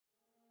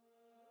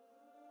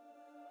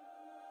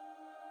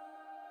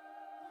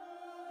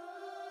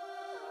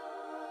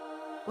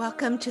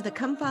Welcome to the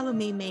Come Follow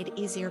Me Made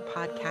Easier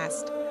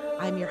podcast.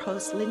 I'm your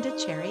host, Linda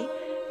Cherry,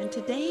 and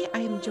today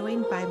I am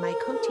joined by my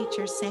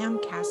co-teacher, Sam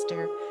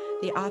Castor,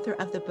 the author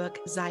of the book,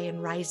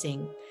 Zion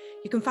Rising.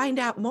 You can find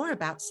out more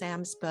about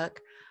Sam's book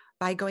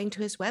by going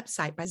to his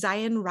website, by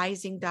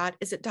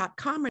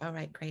zionrising.com. All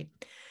right, great.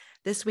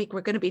 This week,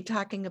 we're going to be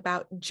talking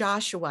about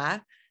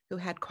Joshua, who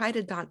had quite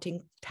a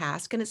daunting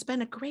task, and it's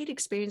been a great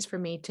experience for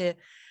me to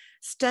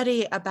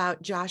study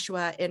about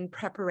Joshua in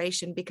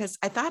preparation because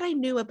I thought I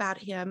knew about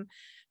him,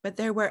 but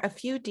there were a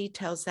few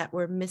details that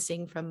were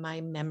missing from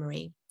my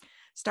memory,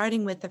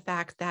 starting with the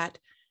fact that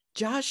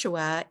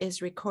Joshua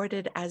is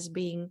recorded as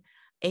being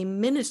a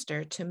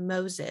minister to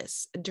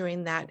Moses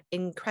during that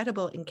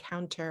incredible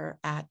encounter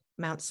at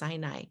Mount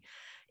Sinai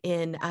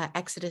in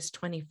Exodus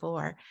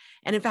 24.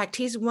 And in fact,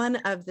 he's one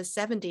of the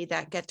 70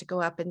 that get to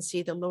go up and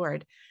see the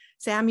Lord.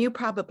 Sam, you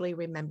probably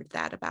remembered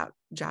that about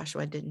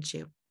Joshua, didn't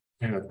you?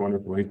 Yeah, that's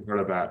wonderful. He's part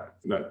of that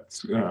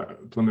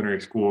preliminary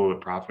school of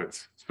the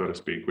prophets, so to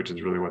speak, which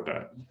is really what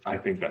I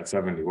think that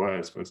 70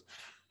 was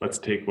let's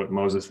take what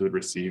Moses had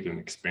received and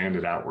expand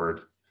it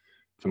outward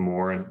to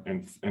more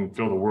and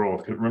fill the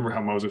world. Because remember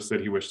how Moses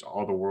said he wished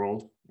all the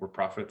world were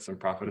prophets and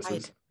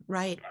prophetesses?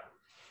 Right.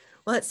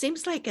 Well, it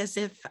seems like as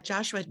if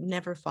Joshua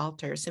never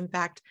falters. In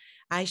fact,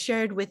 I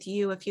shared with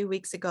you a few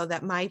weeks ago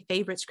that my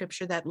favorite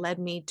scripture that led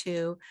me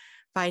to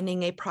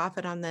finding a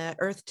prophet on the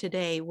earth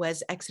today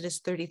was Exodus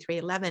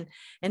 33:11.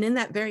 And in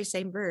that very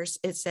same verse,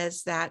 it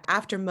says that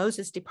after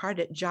Moses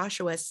departed,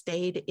 Joshua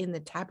stayed in the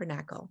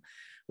tabernacle,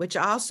 which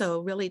also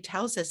really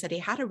tells us that he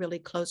had a really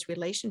close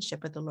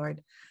relationship with the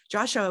Lord.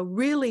 Joshua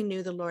really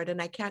knew the Lord,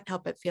 and I can't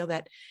help but feel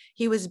that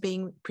he was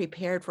being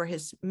prepared for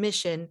his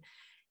mission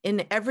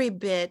in every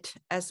bit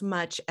as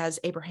much as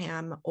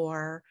Abraham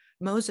or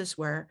Moses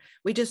were.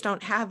 We just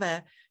don't have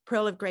a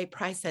pearl of great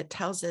price that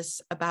tells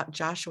us about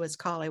Joshua's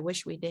call. I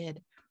wish we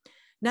did.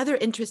 Another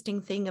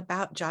interesting thing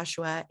about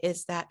Joshua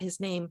is that his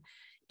name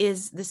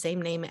is the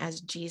same name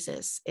as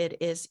Jesus. It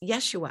is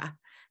Yeshua,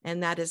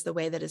 and that is the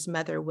way that his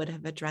mother would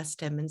have addressed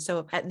him. And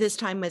so at this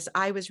time, as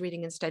I was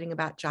reading and studying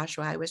about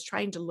Joshua, I was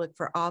trying to look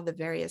for all the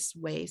various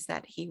ways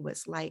that he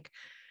was like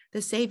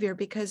the Savior,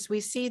 because we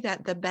see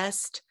that the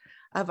best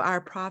of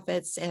our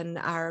prophets and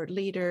our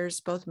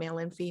leaders, both male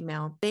and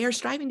female, they are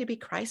striving to be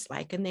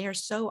Christ-like, and they are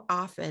so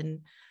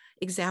often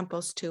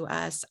examples to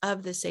us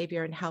of the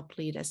Savior and help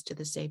lead us to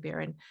the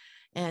Savior.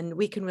 And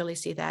we can really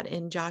see that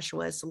in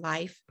Joshua's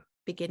life,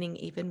 beginning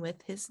even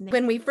with his name.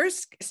 When we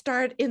first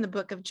start in the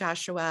book of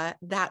Joshua,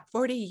 that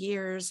 40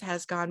 years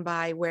has gone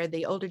by where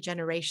the older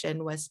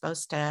generation was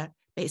supposed to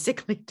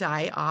basically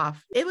die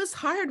off. It was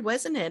hard,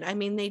 wasn't it? I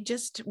mean, they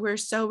just were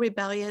so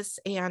rebellious,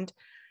 and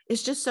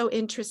it's just so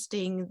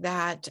interesting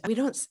that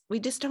we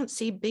just don't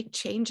see big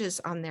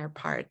changes on their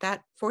part.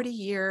 That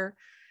 40-year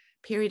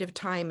period of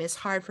time is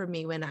hard for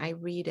me when I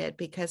read it,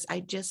 because I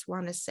just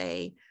want to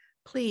say,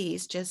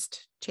 please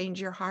just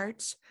change your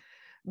hearts.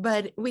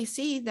 But we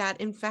see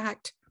that, in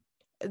fact,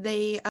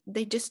 they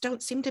just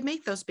don't seem to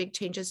make those big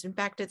changes. In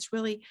fact, it's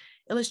really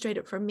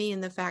illustrated for me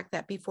in the fact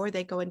that before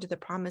they go into the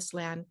promised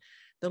land,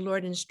 the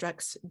Lord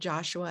instructs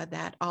Joshua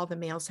that all the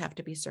males have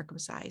to be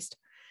circumcised.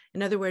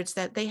 In other words,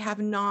 that they have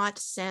not,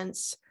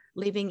 since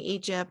leaving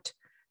Egypt,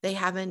 they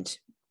haven't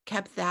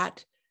kept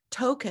that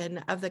token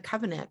of the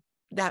covenant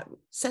that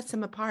sets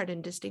them apart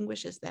and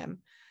distinguishes them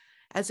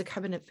as a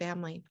covenant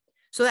family.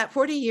 So that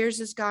 40 years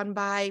has gone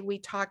by. We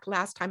talked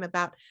last time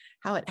about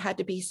how it had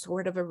to be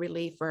sort of a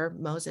relief for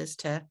Moses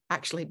to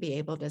actually be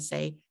able to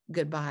say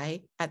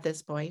goodbye at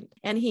this point.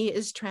 And he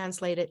is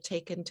translated,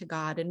 taken to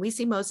God. And we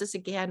see Moses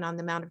again on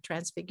the Mount of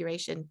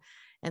Transfiguration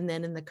and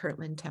then in the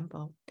Kirtland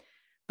Temple.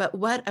 But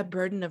what a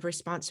burden of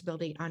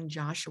responsibility on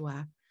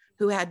Joshua,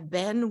 who had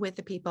been with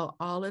the people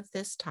all of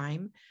this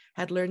time,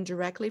 had learned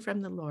directly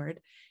from the Lord,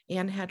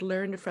 and had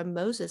learned from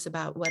Moses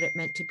about what it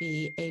meant to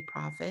be a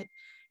prophet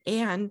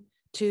and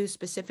to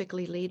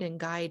specifically lead and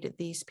guide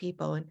these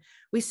people. And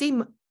we see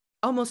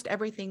almost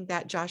everything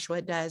that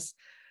Joshua does.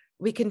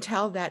 We can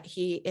tell that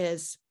he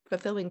is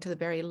fulfilling to the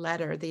very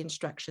letter the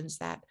instructions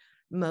that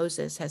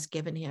Moses has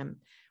given him.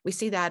 We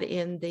see that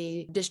in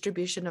the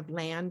distribution of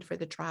land for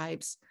the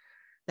tribes,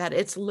 that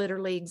it's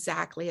literally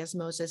exactly as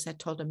Moses had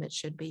told him it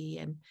should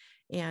be.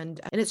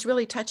 And it's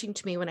really touching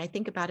to me when I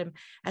think about him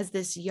as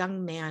this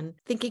young man,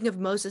 thinking of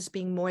Moses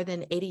being more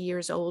than 80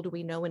 years old.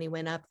 We know when he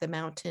went up the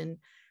mountain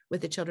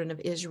with the children of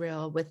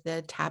Israel, with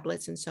the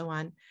tablets and so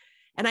on.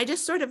 And I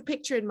just sort of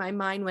picture in my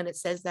mind when it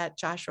says that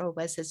Joshua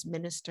was his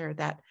minister,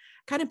 that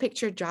kind of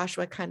pictured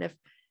Joshua kind of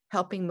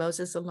helping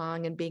Moses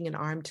along and being an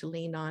arm to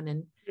lean on,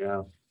 and,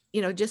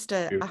 just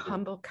a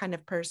humble kind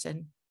of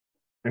person.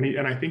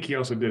 And I think he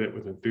also did it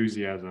with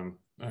enthusiasm,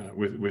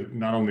 with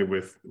not only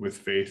with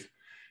faith.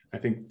 I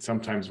think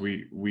sometimes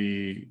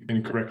we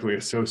incorrectly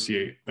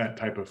associate that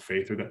type of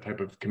faith or that type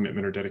of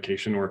commitment or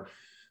dedication or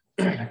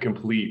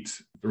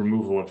complete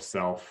removal of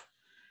self,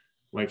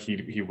 like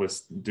he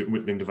was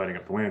in dividing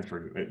up the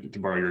land, to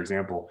borrow your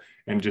example,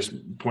 and just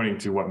pointing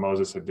to what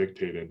Moses had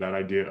dictated, that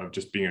idea of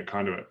just being a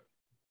conduit.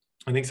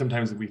 I think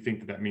sometimes we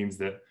think that means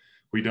that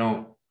we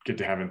don't get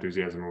to have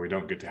enthusiasm, or we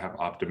don't get to have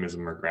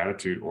optimism or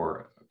gratitude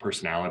or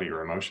personality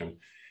or emotion.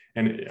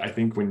 And I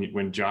think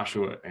when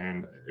Joshua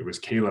and it was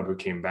Caleb who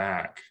came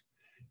back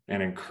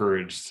and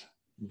encouraged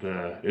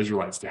the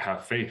Israelites to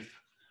have faith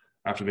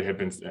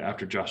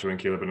after Joshua and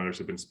Caleb and others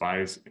had been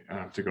spies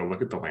to go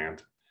look at the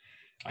land.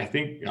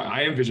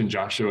 I envision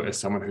Joshua as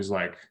someone who's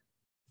like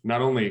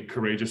not only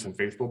courageous and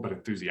faithful, but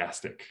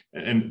enthusiastic.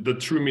 And the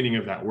true meaning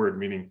of that word,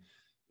 meaning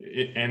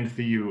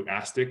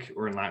enthusiastic,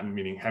 or in Latin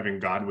meaning having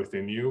God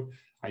within you.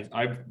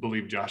 I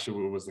believe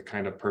Joshua was the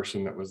kind of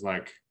person that was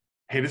like,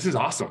 hey, this is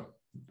awesome.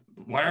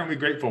 Why aren't we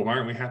grateful? Why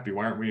aren't we happy?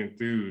 Why aren't we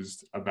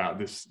enthused about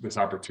this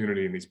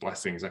opportunity and these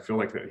blessings? I feel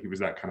like that he was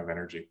that kind of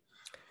energy.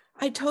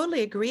 I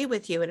totally agree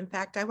with you. And in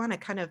fact, I want to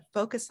kind of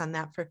focus on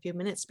that for a few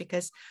minutes,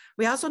 because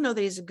we also know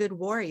that he's a good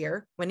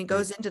warrior. When he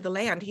goes into the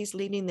land, he's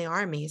leading the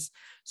armies.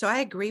 So I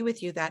agree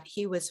with you that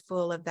he was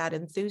full of that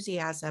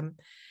enthusiasm.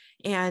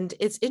 And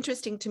it's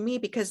interesting to me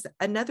because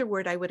another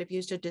word I would have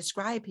used to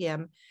describe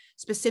him,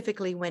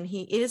 specifically when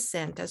he is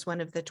sent as one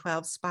of the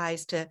 12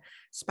 spies to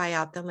spy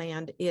out the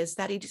land, is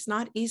that he's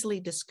not easily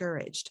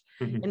discouraged.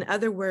 Mm-hmm. In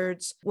other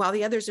words, while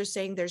the others are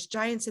saying there's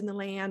giants in the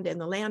land and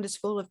the land is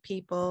full of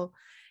people,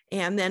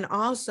 and then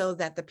also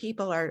that the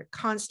people are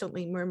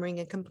constantly murmuring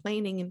and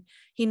complaining, and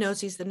he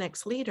knows he's the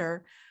next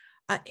leader,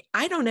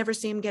 I don't ever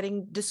see him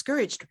getting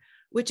discouraged,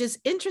 which is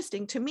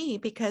interesting to me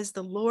because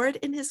the Lord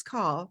in his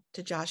call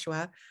to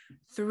Joshua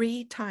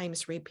 3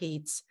 times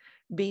repeats,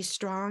 be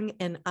strong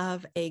and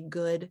of a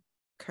good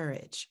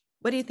courage.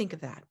 What do you think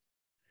of that?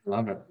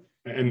 Love it.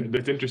 And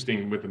it's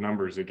interesting with the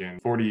numbers again,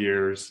 40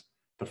 years,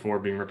 the 4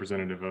 being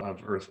representative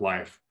of earth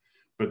life,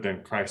 but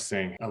then Christ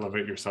saying,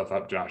 elevate yourself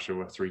up,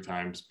 Joshua, 3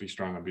 times, be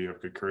strong and be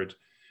of good courage.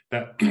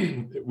 That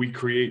we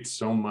create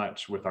so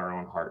much with our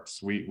own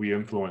hearts. We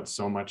influence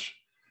so much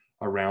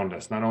around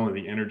us, not only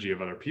the energy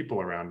of other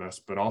people around us,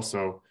 but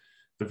also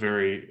the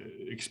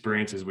very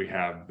experiences we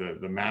have.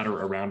 The matter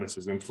around us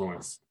is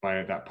influenced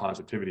by that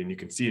positivity, and you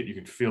can see it, you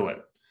can feel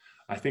it.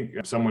 I think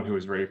someone who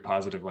was very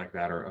positive like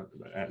that, or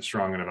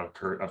strong and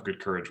of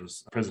good courage,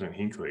 was President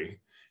Hinckley,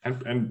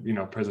 and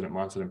President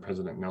Monson and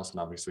President Nelson,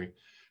 obviously.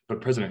 But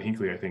President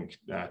Hinckley, I think,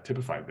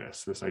 typified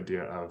this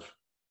idea of,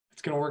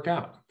 it's going to work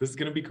out. This is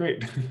going to be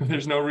great.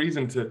 There's no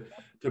reason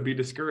to be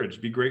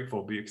discouraged. Be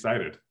grateful. Be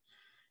excited,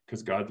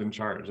 because God's in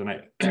charge.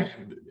 And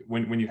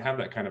when you have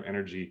that kind of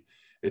energy,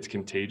 it's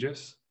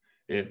contagious.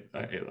 It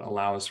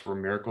allows for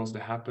miracles to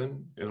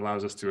happen. It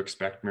allows us to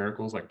expect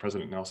miracles, like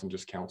President Nelson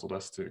just counseled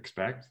us to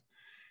expect.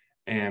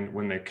 And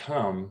when they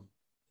come,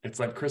 it's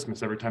like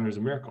Christmas every time there's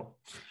a miracle.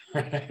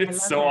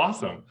 It's so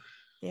awesome.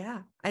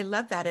 Yeah, I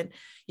love that. And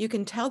you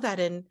can tell that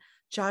in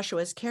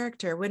Joshua's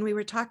character. When we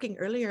were talking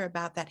earlier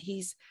about that,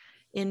 he's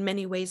in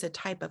many ways a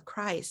type of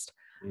Christ.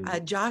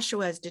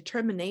 Joshua's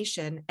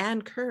determination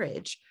and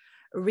courage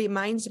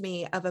reminds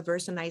me of a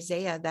verse in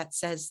Isaiah that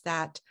says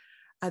that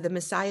the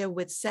Messiah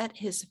would set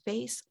his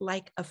face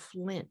like a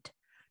flint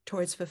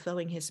towards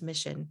fulfilling his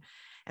mission.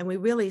 And we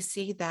really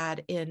see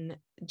that in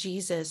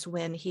Jesus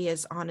when he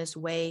is on his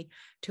way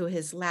to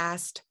his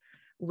last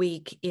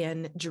week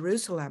in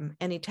Jerusalem.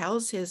 And he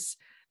tells his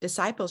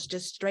disciples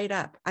just straight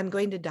up, I'm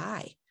going to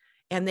die.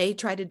 And they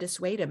try to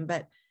dissuade him.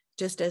 But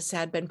just as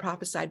had been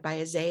prophesied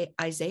by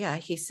Isaiah,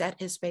 he set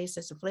his face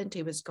as a flint.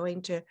 He was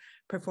going to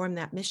perform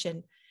that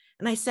mission.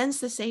 And I sense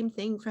the same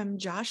thing from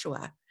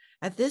Joshua.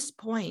 At this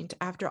point,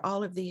 after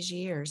all of these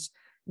years,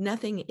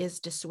 nothing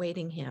is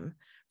dissuading him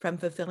from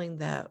fulfilling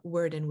the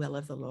word and will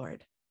of the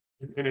Lord.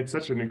 And it's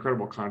such an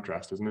incredible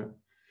contrast, isn't it?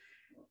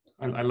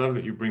 I love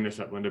that you bring this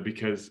up, Linda,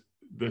 because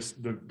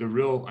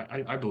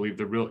I believe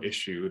the real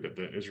issue that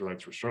the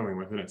Israelites were struggling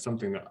with, and it's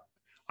something that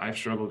I've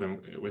struggled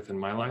with in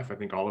my life, I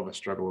think all of us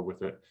struggle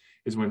with it,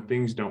 is when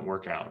things don't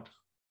work out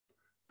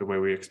the way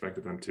we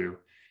expected them to.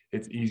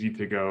 It's easy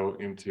to go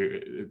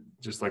into,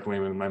 just like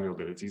Laman and Lemuel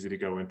did, it's easy to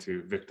go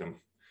into victim.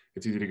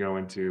 It's easy to go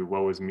into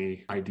woe is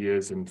me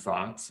ideas and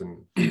thoughts,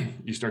 and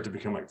you start to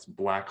become like this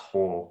black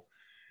hole.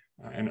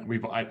 And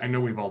I know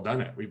we've all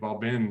done it. We've all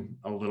been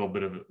a little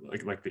bit of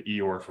like the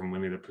Eeyore from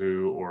Winnie the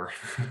Pooh, or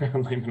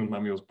Laman and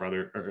Lemuel's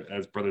brother, or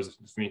as brothers of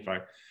Nephi,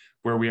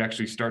 where we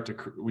actually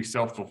we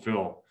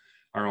self-fulfill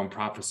our own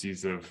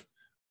prophecies of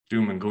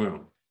doom and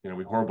gloom.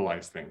 We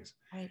horribilize things.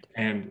 Right.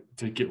 And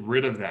to get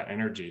rid of that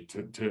energy,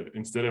 to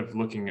instead of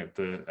looking at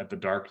the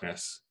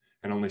darkness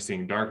and only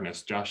seeing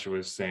darkness, Joshua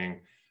is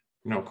saying,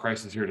 no,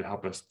 Christ is here to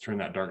help us turn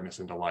that darkness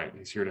into light.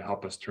 He's here to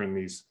help us turn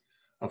these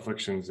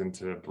afflictions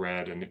into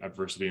bread and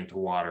adversity into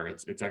water.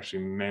 It's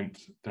actually meant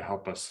to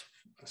help us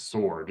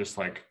soar, just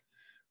like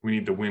we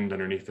need the wind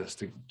underneath us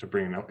to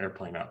bring an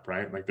airplane up,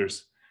 right? Like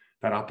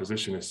that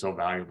opposition is so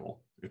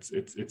valuable.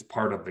 It's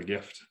part of the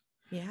gift.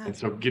 Yeah. And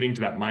so getting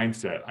to that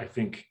mindset, I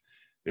think,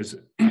 is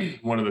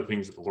one of the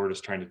things that the Lord is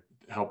trying to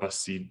help us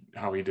see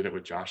how he did it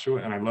with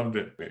Joshua. And I love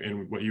that,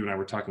 and what you and I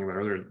were talking about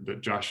earlier,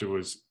 that Joshua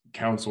was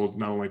counseled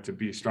not only to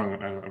be strong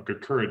and of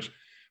good courage,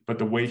 but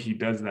the way he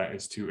does that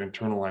is to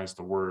internalize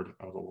the word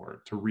of the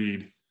Lord, to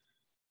read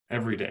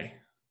every day,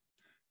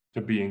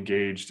 to be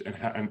engaged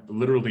and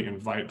literally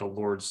invite the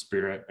Lord's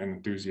spirit and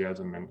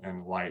enthusiasm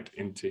and light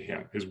into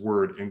him, his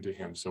word into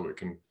him, so it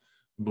can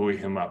buoy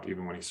him up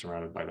even when he's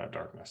surrounded by that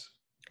darkness.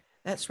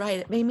 That's right.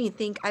 It made me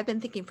think, I've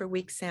been thinking for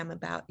weeks, Sam,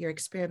 about your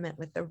experiment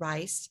with the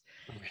rice.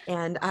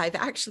 And I've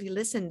actually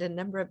listened a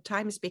number of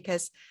times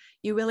because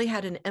you really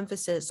had an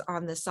emphasis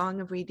on the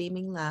song of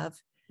redeeming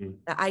love,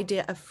 the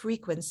idea of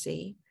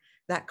frequency,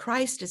 that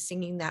Christ is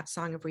singing that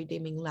song of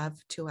redeeming love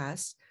to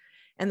us.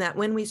 And that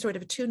when we sort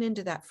of tune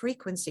into that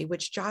frequency,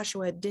 which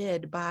Joshua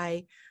did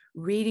by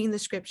reading the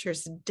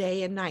scriptures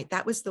day and night,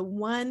 that was the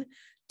one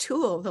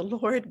tool the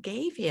Lord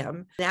gave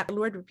him. That the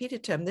Lord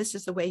repeated to him, this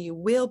is the way you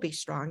will be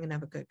strong and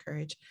have a good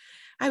courage.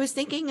 I was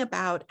thinking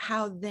about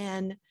how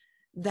then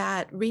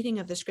that reading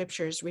of the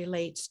scriptures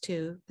relates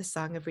to the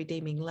song of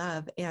redeeming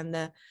love and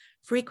the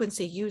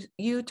frequency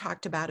you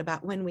talked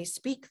about when we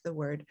speak the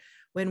word,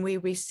 when we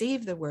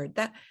receive the word.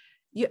 That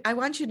I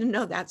want you to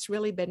know that's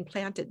really been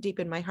planted deep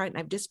in my heart, and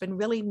I've just been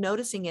really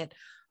noticing it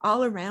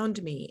all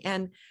around me,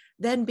 and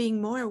then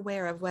being more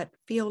aware of what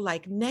feel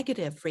like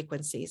negative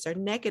frequencies or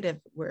negative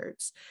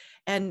words,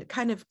 and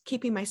kind of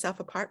keeping myself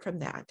apart from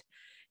that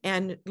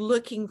and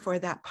looking for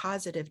that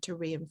positive to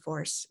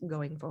reinforce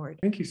going forward.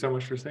 Thank you so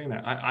much for saying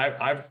that.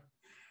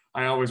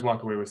 I always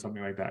walk away with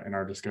something like that in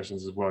our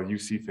discussions as well. You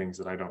see things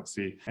that I don't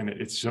see, and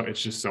it's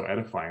just so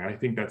edifying. I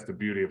think that's the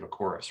beauty of a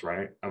chorus,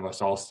 right? Of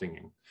us all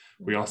singing.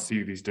 We all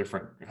see these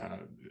different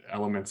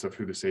elements of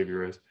who the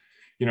Savior is.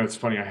 You know, it's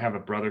funny. I have a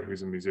brother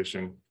who's a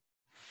musician.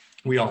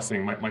 We all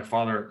sing. My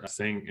father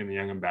sang in the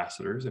Young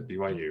Ambassadors at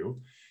BYU,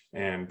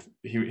 and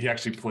he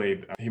actually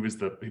played. He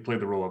played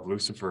the role of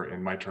Lucifer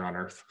in My Turn on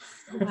Earth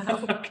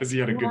because he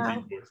had a good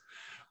deep voice,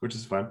 which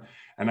is fun.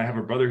 And I have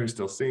a brother who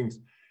still sings,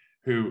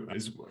 who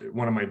is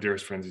one of my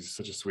dearest friends. He's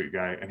such a sweet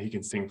guy, and he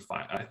can sing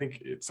I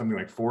think it's something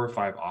like 4 or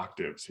 5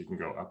 octaves. He can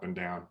go up and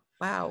down.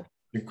 Wow.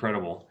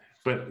 Incredible.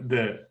 But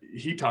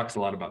he talks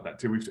a lot about that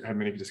too. We've had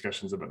many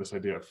discussions about this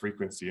idea of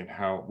frequency and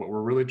how what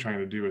we're really trying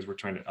to do is we're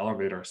trying to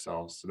elevate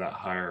ourselves to that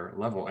higher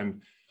level.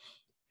 And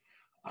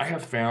I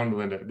have found,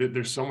 Linda,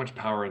 there's so much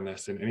power in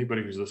this, and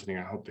anybody who's listening,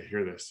 I hope to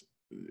hear this.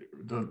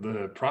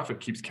 The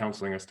prophet keeps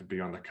counseling us to be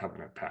on the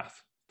covenant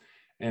path.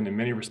 And in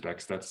many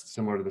respects, that's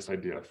similar to this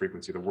idea of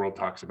frequency. The world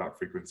talks about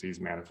frequencies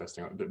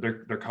manifesting.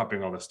 They're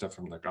copying all this stuff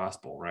from the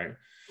gospel, right?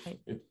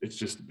 It's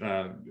just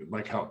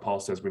like how Paul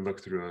says, we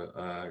look through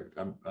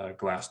a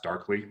glass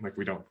darkly, like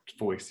we don't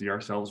fully see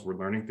ourselves. We're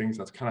learning things.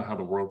 That's kind of how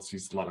the world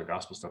sees a lot of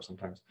gospel stuff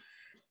sometimes.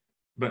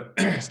 But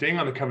staying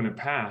on the covenant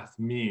path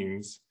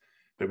means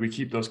that we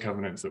keep those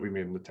covenants that we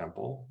made in the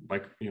temple,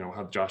 like, you know,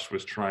 how Joshua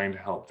was trying to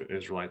help the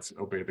Israelites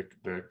obey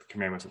the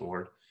commandments of the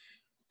Lord.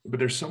 But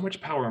there's so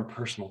much power in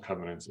personal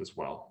covenants as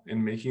well,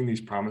 in making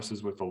these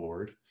promises with the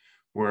Lord,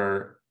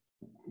 where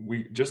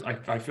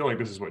I feel like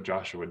this is what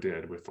Joshua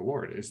did with the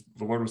Lord. Is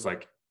the Lord was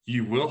like,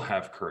 you will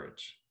have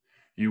courage,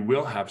 you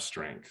will have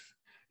strength,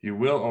 you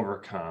will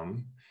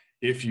overcome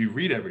if you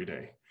read every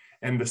day.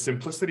 And the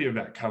simplicity of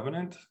that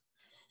covenant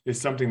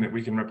is something that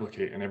we can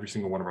replicate in every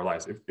single one of our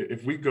lives.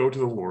 If we go to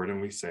the Lord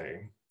and we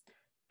say,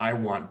 I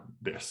want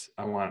this,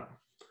 I want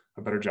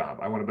a better job,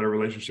 I want a better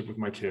relationship with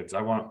my kids,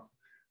 I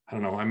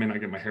don't know, I may not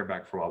get my hair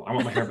back for a while. I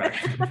want my hair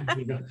back.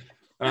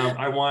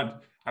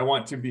 I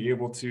want to be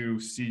able to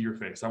see your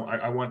face.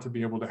 I want to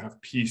be able to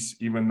have peace,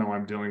 even though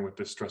I'm dealing with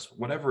this stress,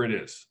 whatever it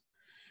is,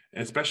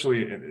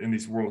 especially in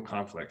these world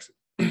conflicts.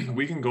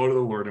 We can go to the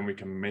Lord and we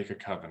can make a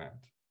covenant.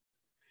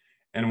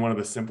 And one of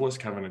the simplest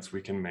covenants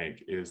we can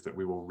make is that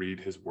we will read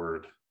his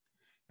word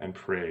and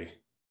pray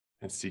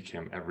and seek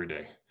him every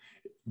day.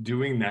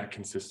 Doing that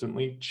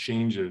consistently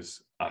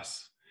changes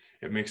us.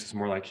 It makes us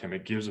more like him.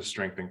 It gives us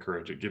strength and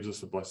courage. It gives us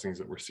the blessings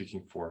that we're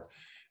seeking for.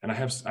 And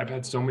I've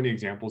had so many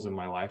examples in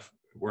my life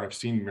where I've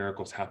seen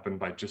miracles happen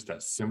by just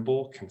that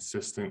simple,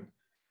 consistent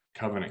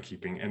covenant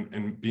keeping,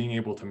 and being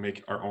able to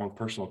make our own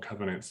personal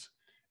covenants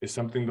is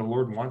something the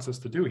Lord wants us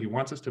to do. He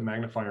wants us to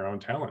magnify our own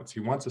talents.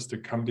 He wants us to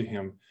come to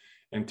him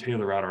and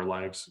tailor out our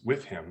lives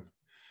with him.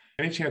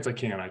 Any chance I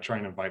can, I try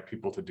and invite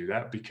people to do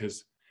that,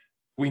 because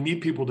we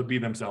need people to be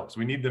themselves.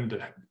 We need them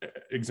to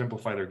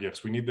exemplify their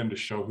gifts. We need them to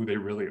show who they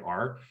really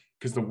are,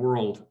 because the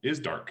world is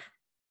dark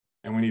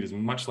and we need as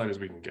much light as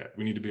we can get.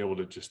 We need to be able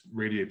to just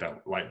radiate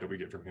that light that we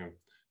get from him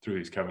through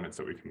these covenants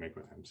that we can make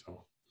with him.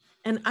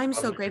 And I'm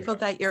so grateful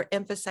that you're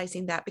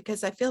emphasizing that,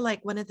 because I feel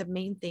like one of the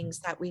main things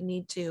that we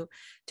need to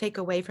take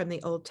away from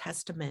the Old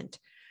Testament,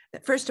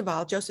 that first of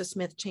all, Joseph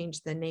Smith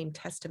changed the name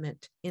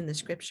Testament in the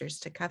scriptures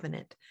to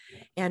covenant.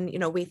 And, you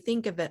know, we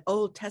think of the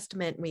Old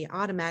Testament and we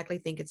automatically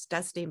think it's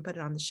dusty and put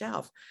it on the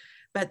shelf.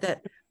 But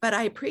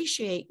I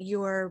appreciate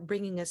your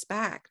bringing us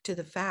back to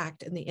the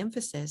fact and the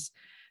emphasis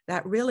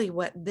that really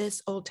what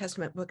this Old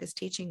Testament book is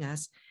teaching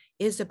us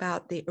is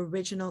about the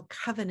original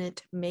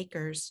covenant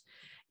makers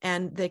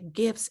and the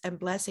gifts and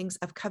blessings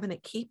of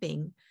covenant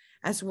keeping,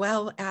 as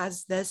well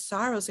as the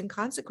sorrows and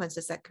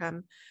consequences that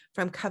come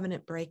from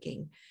covenant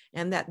breaking.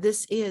 And that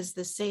this is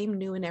the same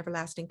new and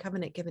everlasting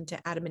covenant given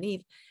to Adam and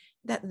Eve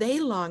that they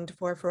longed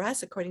for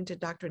us, according to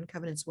Doctrine and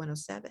Covenants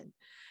 107,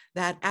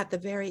 that at the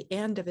very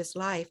end of his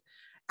life,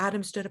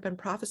 Adam stood up and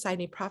prophesied,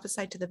 and he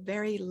prophesied to the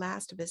very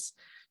last of his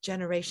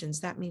generations.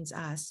 That means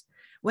us.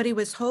 What he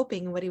was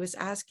hoping, what he was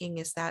asking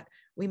is that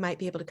we might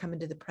be able to come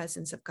into the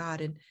presence of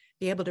God and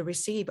be able to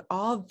receive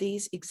all of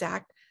these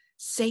exact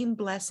same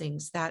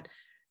blessings that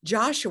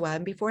Joshua,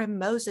 and before him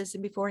Moses,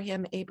 and before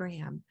him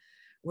Abraham,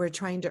 were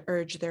trying to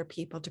urge their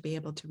people to be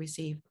able to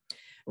receive.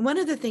 One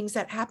of the things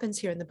that happens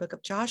here in the book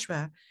of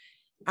Joshua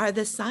are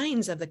the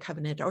signs of the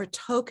covenant, or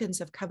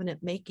tokens of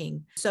covenant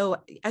making. So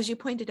as you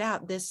pointed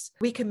out,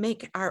 we can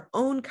make our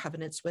own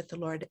covenants with the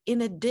Lord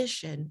in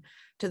addition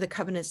to the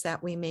covenants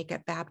that we make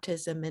at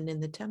baptism and in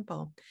the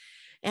temple.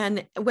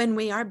 And when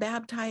we are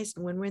baptized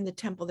and when we're in the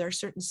temple, there are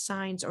certain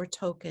signs or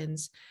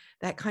tokens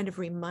that kind of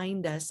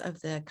remind us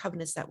of the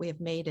covenants that we have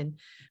made. And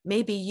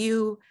maybe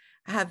you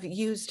have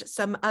used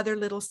some other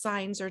little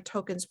signs or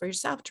tokens for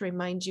yourself to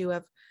remind you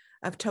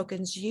of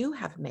tokens you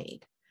have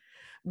made.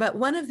 But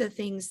one of the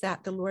things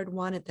that the Lord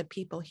wanted the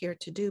people here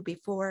to do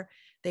before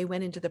they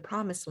went into the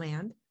promised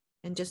land,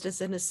 and just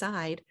as an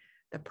aside,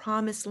 the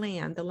promised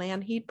land, the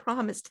land he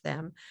promised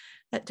them,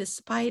 that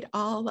despite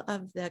all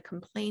of the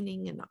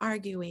complaining and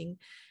arguing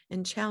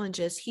and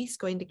challenges, he's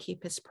going to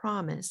keep his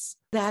promise.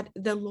 That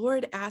the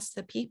Lord asked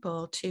the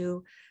people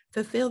to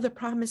fulfill the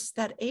promise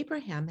that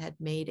Abraham had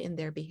made in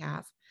their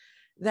behalf,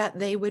 that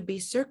they would be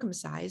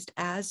circumcised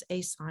as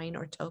a sign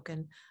or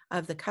token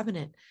of the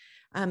covenant.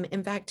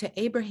 In fact, to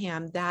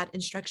Abraham, that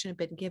instruction had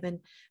been given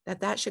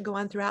that should go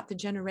on throughout the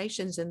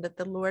generations, and that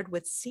the Lord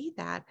would see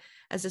that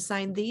as a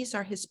sign. These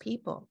are his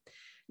people.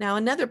 Now,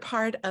 another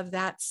part of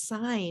that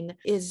sign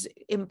is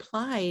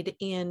implied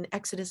in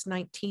Exodus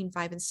 19,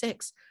 5 and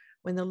 6,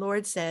 when the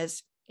Lord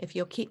says, if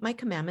you'll keep my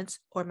commandments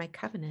or my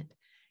covenant,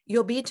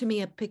 you'll be to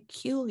me a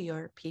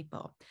peculiar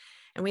people.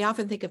 And we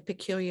often think of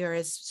peculiar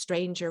as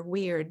strange or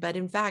weird, but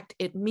in fact,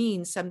 it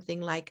means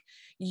something like,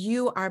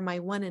 you are my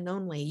one and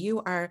only.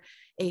 You are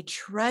a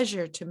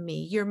treasure to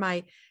me. You're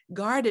my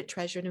guarded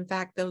treasure. And in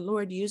fact, the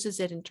Lord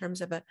uses it in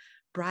terms of a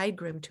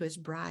bridegroom to his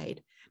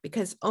bride,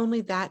 because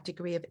only that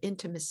degree of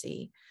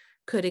intimacy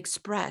could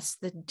express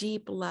the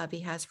deep love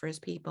he has for his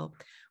people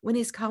when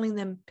he's calling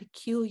them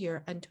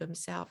peculiar unto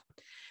himself.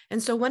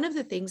 And so one of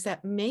the things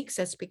that makes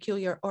us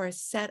peculiar or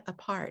set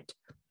apart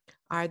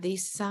are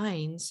these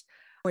signs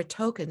or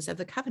tokens of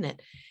the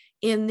covenant.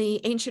 In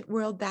the ancient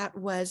world, that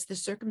was the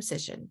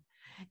circumcision.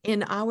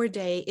 In our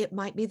day, it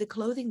might be the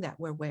clothing that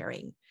we're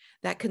wearing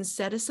that can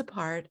set us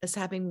apart as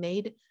having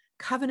made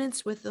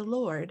covenants with the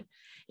Lord,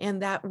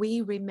 and that we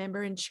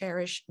remember and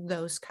cherish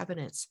those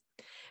covenants.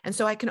 And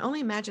so I can only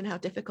imagine how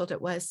difficult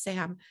it was,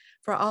 Sam,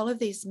 for all of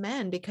these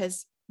men,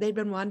 because they'd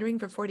been wandering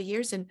for 40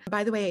 years. And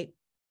by the way,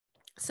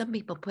 some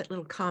people put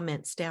little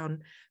comments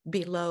down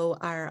below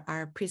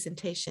our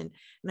presentation.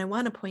 And I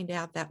want to point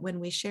out that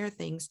when we share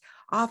things,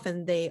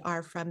 often they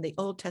are from the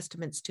Old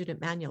Testament Student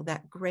Manual,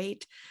 that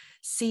great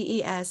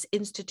CES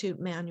Institute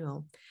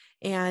Manual.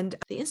 And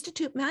the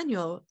Institute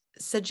Manual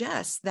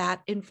suggests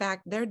that, in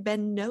fact, there'd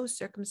been no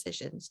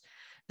circumcisions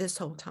this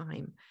whole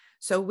time.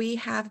 So we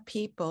have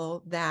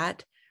people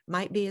that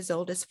might be as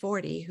old as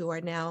 40 who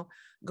are now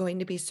going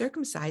to be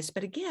circumcised.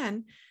 But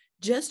again,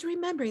 just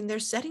remembering they're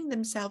setting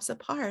themselves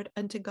apart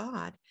unto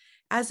God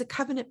as a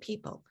covenant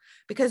people,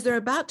 because they're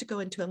about to go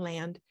into a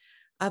land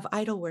of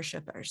idol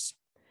worshipers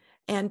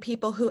and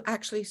people who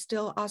actually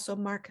still also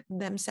mark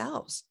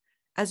themselves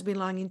as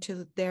belonging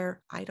to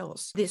their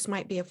idols. This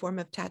might be a form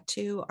of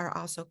tattoo, or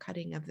also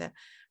cutting of the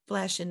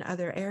flesh in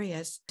other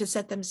areas to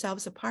set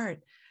themselves apart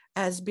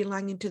as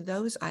belonging to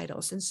those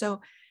idols. And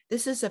so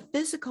this is a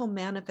physical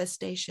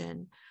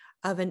manifestation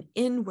of an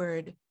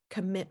inward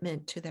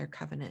commitment to their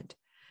covenant.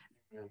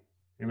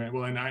 Amen.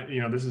 Well, and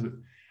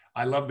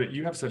I love that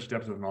you have such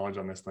depth of knowledge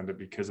on this, Linda,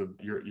 because of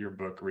your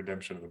book,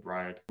 Redemption of the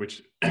Bride,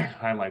 which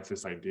highlights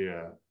this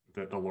idea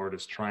that the Lord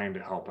is trying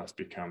to help us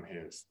become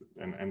his,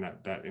 and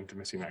that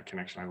intimacy and that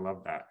connection. I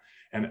love that.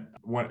 And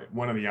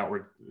one of the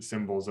outward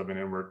symbols of an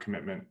inward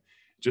commitment,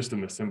 just in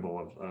the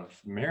symbol of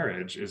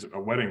marriage, is a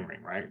wedding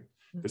ring, right?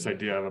 Mm-hmm. This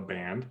idea of a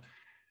band.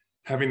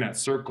 Having that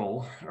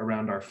circle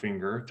around our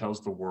finger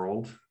tells the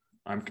world,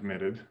 I'm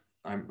committed,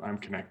 I'm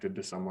connected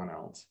to someone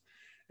else.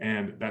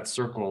 And that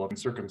circle of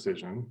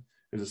circumcision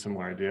is a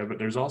similar idea, but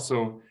there's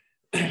also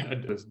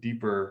this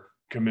deeper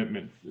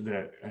commitment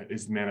that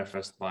is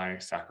manifest by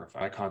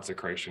sacrifice,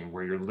 consecration,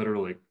 where you're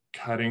literally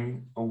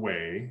cutting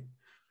away,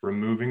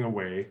 removing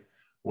away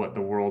what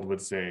the world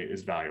would say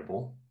is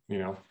valuable. You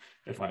know,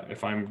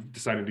 if I'm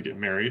deciding to get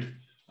married,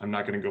 I'm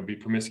not going to go be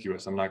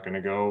promiscuous. I'm not going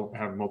to go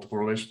have multiple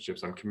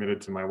relationships. I'm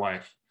committed to my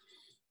wife,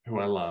 who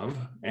I love,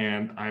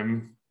 and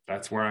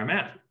that's where I'm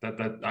at.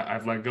 That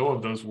I've let go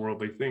of those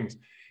worldly things.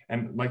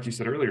 And like you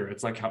said earlier,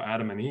 it's like how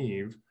Adam and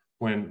Eve,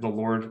 when the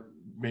Lord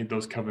made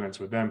those covenants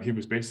with them, he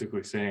was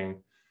basically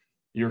saying,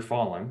 you're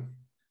fallen,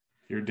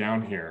 you're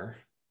down here,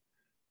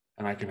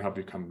 and I can help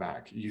you come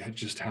back. You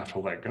just have to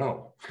let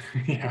go.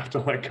 You have to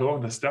let go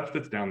of the stuff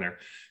that's down there,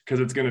 because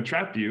it's going to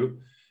trap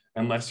you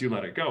unless you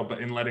let it go. But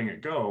in letting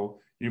it go,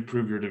 you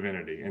prove your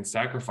divinity. In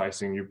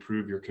sacrificing, you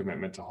prove your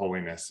commitment to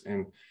holiness.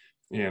 And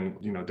and,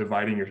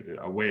 dividing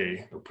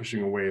away or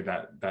pushing away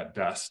that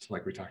dust,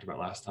 like we talked about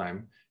last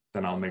time,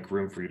 then I'll make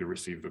room for you to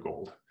receive the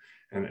gold.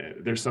 And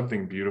there's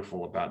something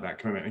beautiful about that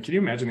commitment. And can you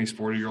imagine these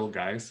 40-year-old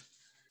guys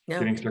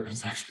getting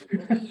circumcised?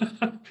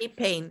 Deep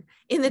pain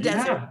in the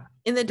desert.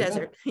 In the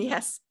desert.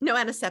 Yes. No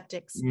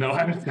antiseptics. No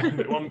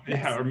antiseptic. Well,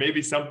 yeah, or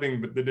maybe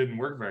something, but that didn't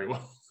work very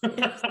well.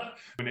 Yes.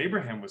 When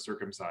Abraham was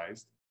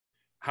circumcised,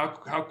 how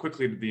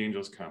quickly did the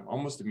angels come?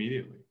 Almost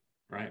immediately,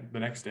 right? The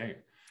next day.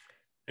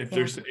 If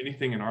there's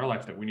anything in our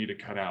life that we need to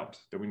cut out,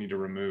 that we need to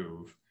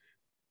remove,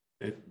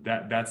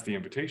 that's the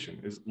invitation,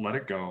 is let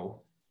it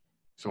go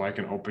so I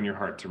can open your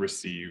heart to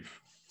receive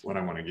what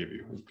I want to give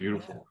you. It's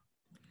beautiful.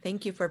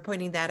 Thank you for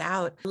pointing that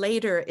out.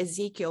 Later,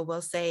 Ezekiel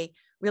will say,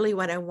 really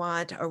what I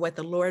want, or what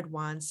the Lord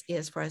wants,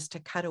 is for us to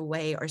cut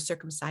away or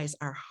circumcise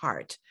our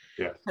heart.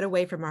 Yes. Cut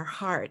away from our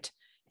heart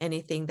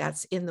anything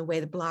that's in the way,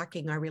 the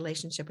blocking our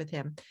relationship with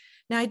him.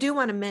 Now, I do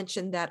want to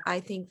mention that I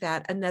think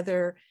that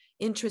another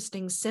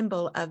interesting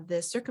symbol of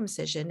the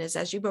circumcision is,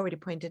 as you've already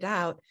pointed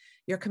out,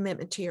 your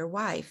commitment to your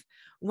wife.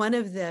 One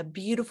of the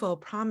beautiful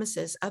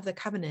promises of the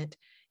covenant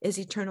is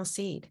eternal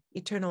seed,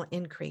 eternal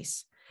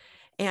increase.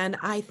 And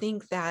I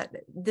think that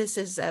this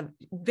is a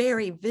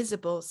very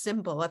visible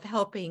symbol of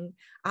helping,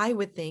 I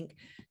would think,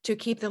 to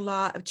keep the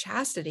law of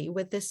chastity,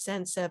 with this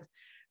sense of,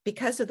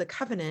 because of the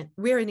covenant,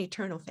 we're an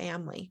eternal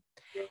family.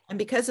 And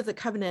because of the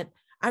covenant,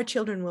 our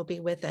children will be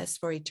with us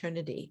for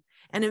eternity.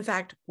 And in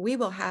fact, we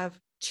will have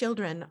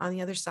children on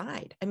the other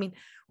side. I mean,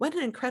 what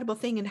an incredible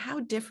thing, and how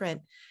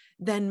different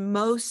than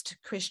most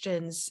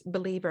Christians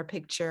believe or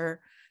picture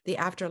the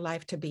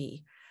afterlife to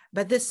be.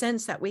 But this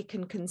sense that we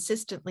can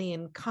consistently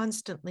and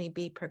constantly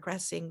be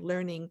progressing,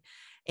 learning,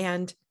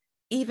 and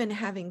even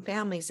having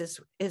families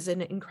is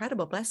an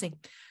incredible blessing.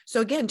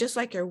 So again, just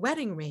like your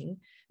wedding ring,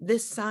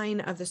 this sign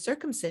of the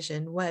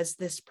circumcision was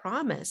this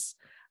promise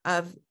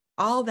of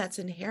all that's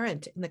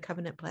inherent in the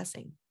covenant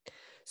blessing.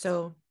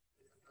 So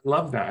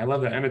love that. I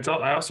love that. And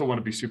I also want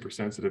to be super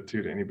sensitive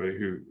too, to anybody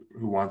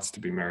who wants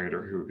to be married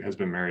or who has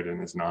been married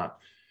and is not.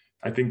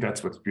 I think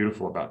that's what's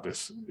beautiful about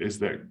this, is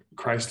that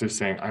Christ is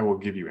saying, I will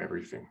give you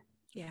everything.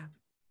 Yeah.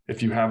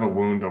 If you have a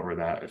wound over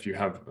that, if you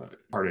have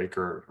heartache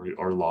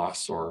or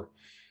loss or,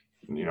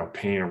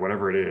 pain or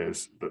whatever it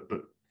is,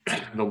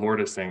 the Lord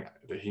is saying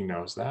that he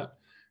knows that,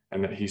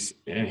 and that he's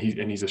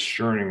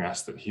assuring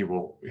us that he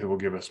will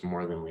give us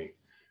more than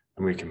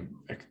we can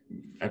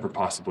ever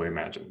possibly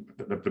imagine.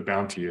 The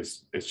bounty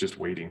is just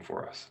waiting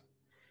for us.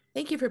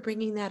 Thank you for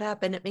bringing that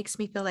up. And it makes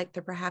me feel like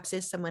there perhaps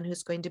is someone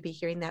who's going to be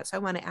hearing that. So I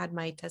want to add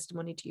my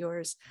testimony to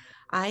yours.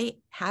 I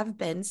have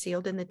been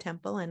sealed in the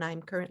temple, and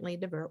I'm currently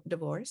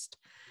divorced.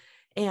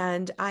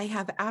 And I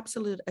have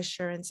absolute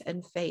assurance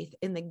and faith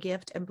in the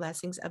gift and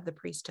blessings of the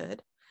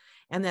priesthood,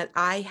 and that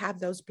I have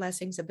those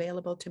blessings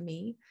available to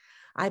me.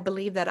 I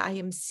believe that I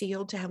am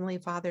sealed to Heavenly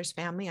Father's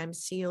family. I'm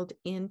sealed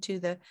into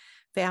the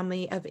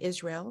family of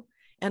Israel.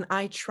 And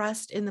I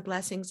trust in the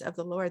blessings of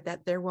the Lord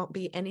that there won't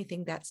be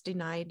anything that's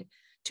denied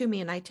to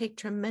me. And I take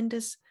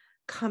tremendous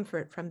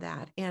comfort from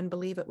that and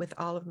believe it with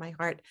all of my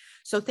heart.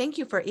 So thank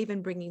you for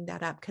even bringing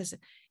that up, because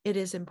it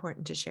is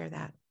important to share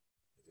that.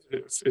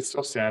 It's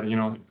so sad,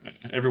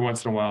 every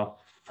once in a while,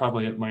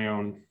 probably at my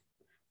own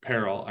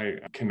peril, I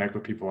connect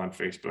with people on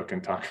Facebook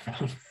and talk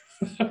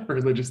about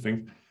religious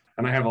things.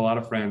 And I have a lot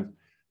of friends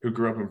who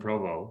grew up in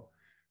Provo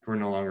who are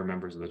no longer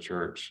members of the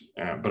church,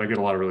 but I get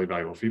a lot of really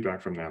valuable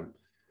feedback from them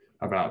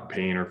about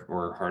pain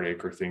or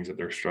heartache or things that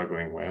they're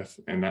struggling with.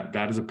 And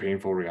that is a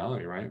painful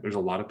reality, right? There's a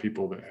lot of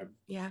people that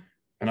have,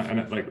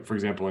 and like, for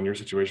example, in your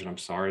situation, I'm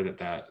sorry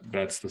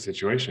that's the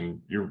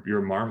situation.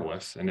 You're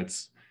marvelous, and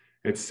it's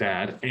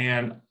sad.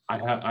 And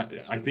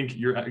I think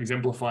you're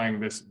exemplifying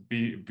this,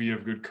 be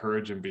of good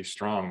courage and be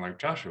strong, like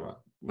Joshua.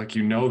 Like,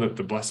 that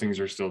the blessings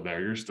are still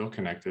there. You're still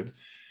connected,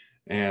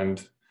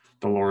 and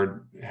the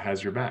Lord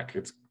has your back.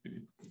 It's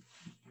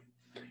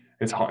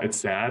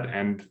sad,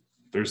 and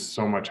there's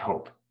so much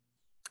hope.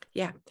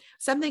 Yeah.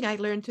 Something I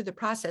learned through the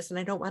process, and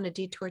I don't want to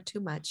detour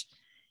too much,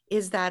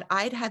 is that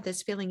I'd had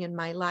this feeling in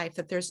my life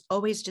that there's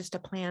always just a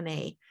plan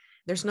A.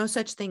 There's no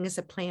such thing as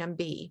a plan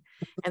B.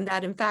 And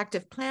that, in fact,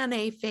 if plan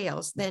A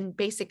fails, then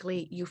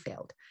basically you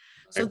failed.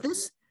 So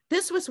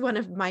this was one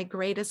of my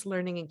greatest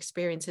learning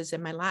experiences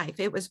in my life.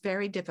 It was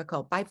very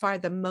difficult, by far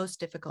the most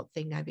difficult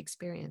thing I've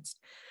experienced.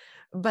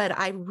 But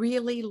I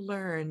really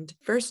learned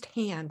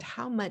firsthand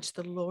how much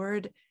the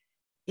Lord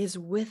is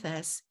with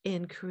us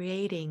in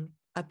creating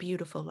a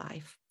beautiful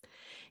life.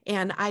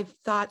 And I've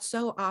thought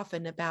so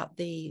often about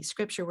the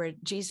scripture where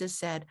Jesus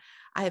said,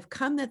 I have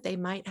come that they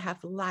might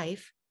have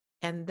life,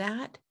 and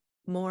that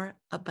more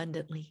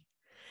abundantly.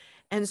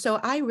 And so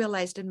I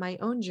realized in my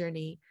own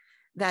journey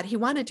that he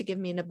wanted to give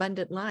me an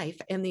abundant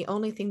life. And the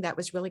only thing that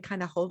was really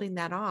kind of holding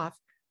that off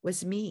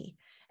was me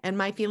and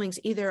my feelings,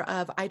 either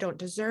of I don't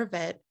deserve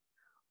it,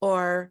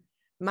 or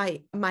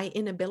my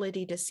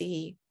inability to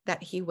see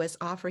that he was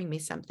offering me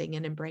something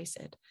and embrace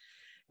it.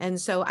 And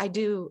so I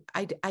do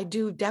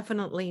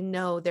definitely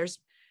know there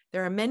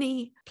are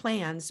many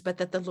plans, but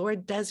that the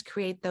Lord does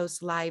create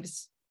those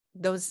lives,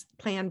 those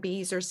plan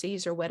Bs or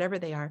Cs or whatever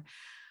they are,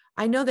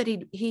 I know that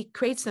he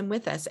creates them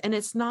with us, and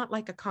it's not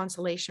like a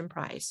consolation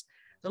prize.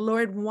 The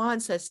Lord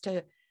wants us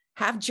to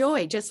have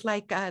joy, just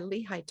like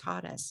Lehi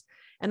taught us.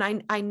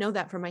 And I know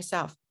that for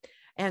myself.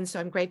 And so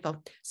I'm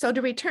grateful. So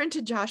to return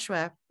to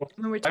Joshua,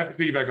 when I have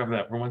to piggyback off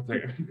that for one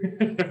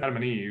second. Adam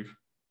and Eve,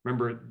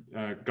 remember,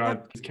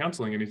 God is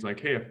counseling, and he's like,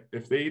 hey,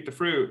 if they eat the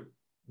fruit,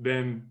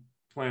 then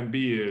plan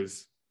B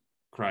is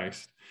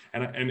Christ.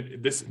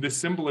 And this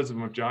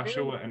symbolism of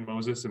Joshua and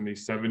Moses and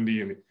these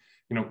 70, and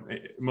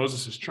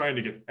Moses is trying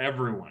to get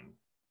everyone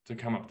to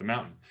come up the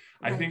mountain.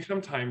 Right. I think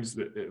sometimes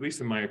that, at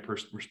least in my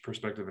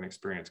perspective and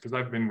experience, because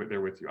I've been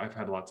there with you, I've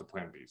had lots of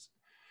plan Bs.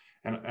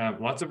 And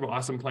lots of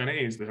awesome plan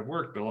A's that have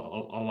worked, but a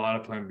lot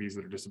of plan B's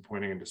that are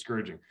disappointing and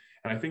discouraging.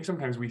 And I think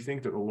sometimes we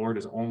think that the Lord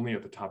is only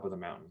at the top of the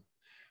mountain.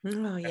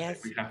 Oh, yes.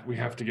 We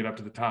have to get up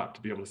to the top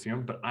to be able to see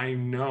him. But I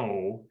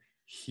know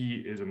he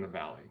is in the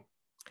valley.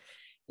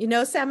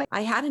 Sam,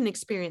 I had an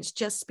experience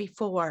just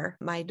before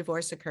my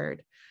divorce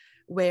occurred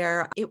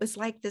where it was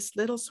like this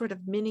little sort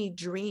of mini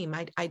dream.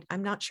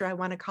 I'm not sure I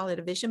want to call it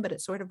a vision, but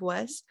it sort of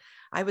was.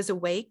 I was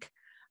awake.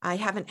 I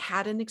haven't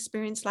had an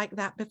experience like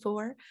that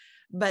before.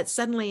 But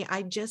suddenly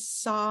I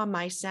just saw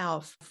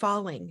myself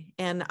falling,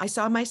 and I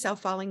saw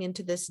myself falling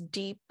into this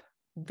deep,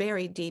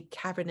 very deep,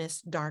 cavernous,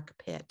 dark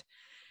pit.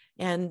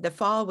 And the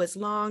fall was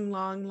long,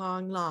 long,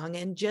 long, long.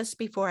 And just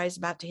before I was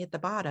about to hit the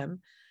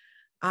bottom,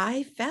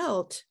 I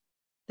felt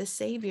the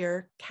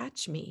Savior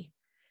catch me.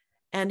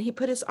 And he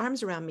put his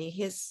arms around me.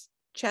 His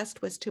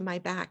chest was to my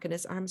back and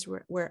his arms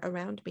were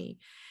around me.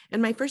 And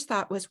my first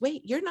thought was,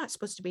 wait, you're not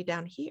supposed to be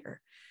down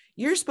here.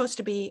 You're supposed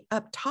to be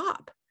up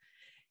top.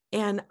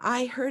 And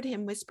I heard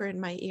him whisper in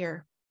my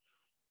ear,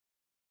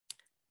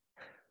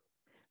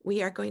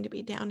 we are going to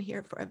be down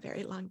here for a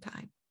very long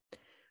time,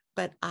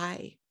 but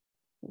I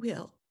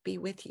will be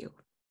with you.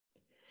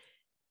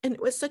 And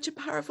it was such a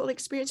powerful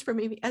experience for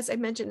me. As I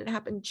mentioned, it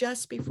happened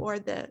just before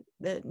the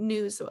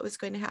news of what was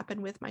going to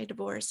happen with my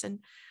divorce. And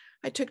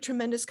I took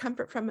tremendous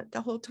comfort from it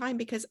the whole time,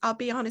 because I'll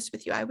be honest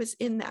with you, I was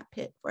in that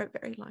pit for a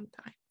very long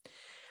time.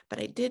 But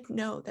I did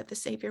know that the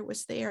Savior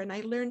was there, and I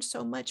learned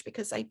so much,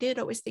 because I did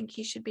always think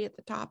he should be at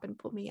the top and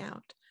pull me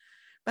out.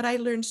 But I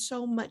learned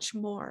so much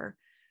more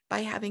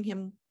by having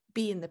him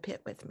be in the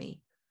pit with me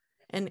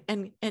and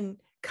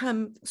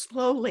come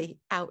slowly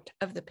out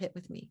of the pit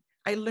with me.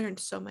 I learned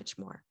so much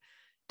more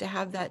to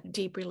have that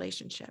deep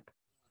relationship.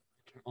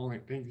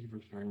 Thank you for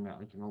sharing that.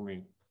 I can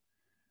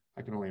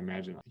only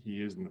imagine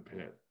he is in the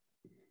pit,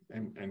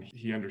 and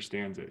he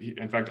understands it.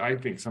 In fact, I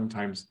think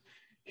sometimes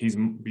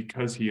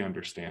because he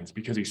understands,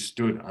 because he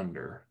stood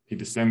under, he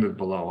descended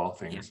below all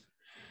things.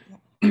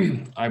 Yeah.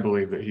 I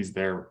believe that he's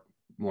there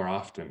more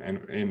often,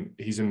 and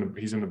he's in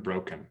the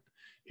broken,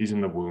 he's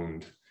in the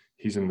wound,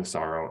 he's in the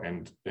sorrow.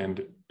 And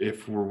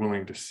if we're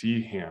willing to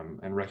see him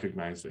and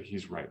recognize that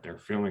he's right there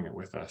feeling it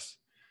with us,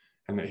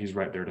 and that he's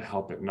right there to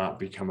help it not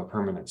become a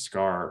permanent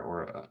scar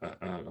or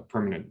a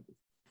permanent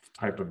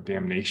type of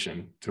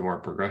damnation to our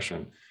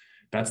progression,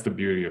 that's the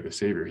beauty of the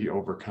Savior. He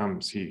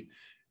overcomes.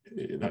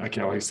 Like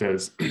how he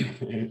says,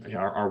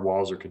 our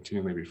walls are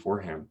continually before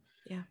him.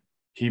 Yeah.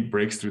 He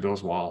breaks through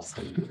those walls.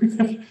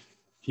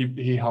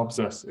 He helps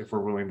us if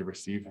we're willing to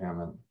receive him.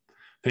 And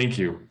thank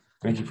you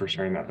for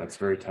sharing that. That's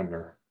very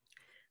tender.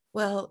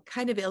 Well,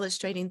 kind of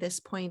illustrating this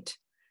point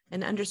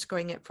and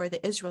underscoring it for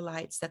the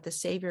Israelites, that the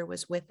Savior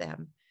was with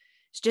them.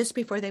 It's just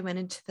before they went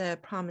into the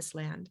promised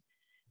land.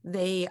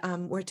 They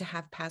were to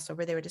have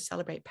Passover. They were to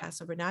celebrate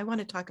Passover. Now, I want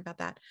to talk about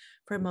that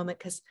for a moment,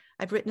 because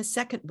I've written a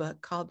second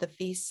book called The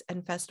Feasts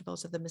and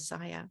Festivals of the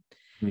Messiah.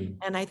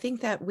 And I think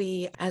that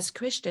we, as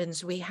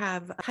Christians, we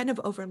have kind of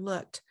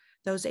overlooked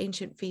those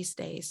ancient feast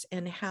days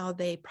and how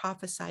they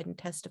prophesied and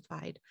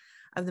testified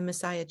of the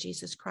Messiah,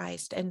 Jesus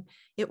Christ. And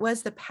it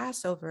was the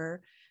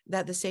Passover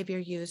that the Savior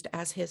used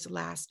as his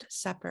Last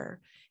Supper.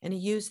 And he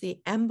used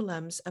the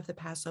emblems of the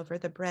Passover,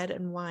 the bread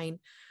and wine,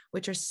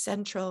 which are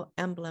central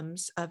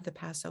emblems of the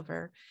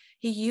Passover.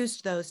 He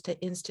used those to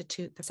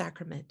institute the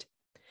sacrament.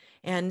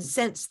 And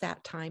since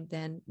that time,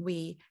 then,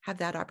 we have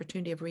that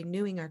opportunity of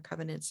renewing our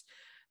covenants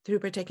through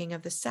partaking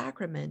of the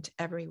sacrament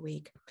every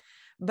week.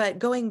 But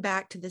going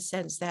back to the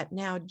sense that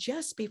now,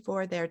 just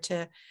before they're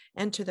to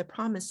enter the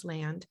promised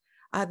land,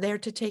 they're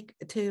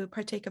to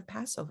partake of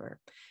Passover.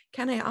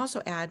 Can I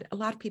also add, a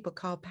lot of people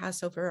call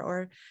Passover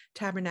or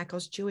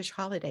Tabernacles Jewish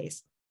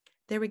holidays.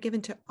 They were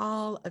given to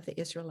all of the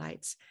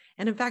Israelites.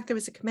 And in fact, there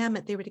was a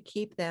commandment they were to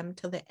keep them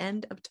till the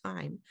end of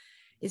time.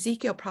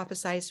 Ezekiel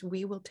prophesies,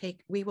 we will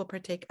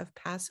partake of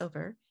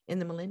Passover in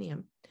the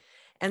millennium.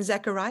 And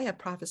Zechariah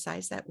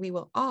prophesies that we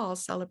will all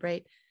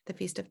celebrate the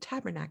Feast of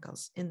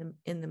Tabernacles in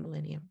the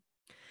millennium.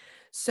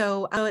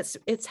 So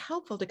it's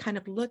helpful to kind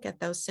of look at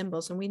those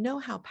symbols. And we know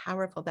how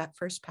powerful that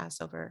first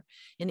Passover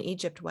in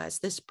Egypt was,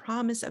 this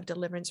promise of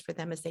deliverance for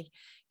them as they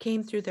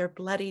came through their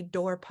bloody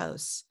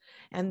doorposts.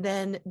 And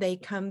then they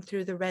come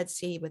through the Red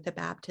Sea with the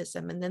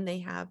baptism. And then they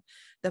have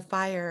the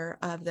fire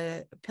of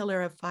the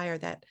pillar of fire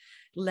that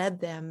led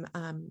them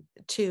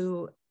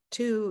to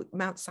to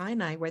Mount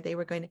Sinai, where they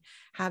were going to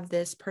have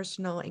this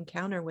personal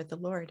encounter with the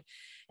Lord.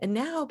 And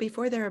now,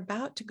 before they're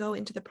about to go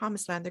into the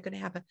promised land, they're going to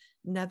have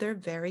another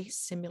very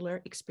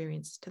similar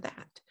experience to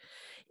that.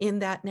 In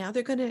that now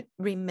they're going to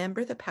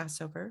remember the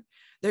Passover.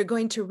 They're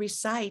going to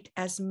recite,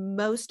 as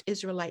most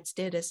Israelites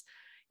did, as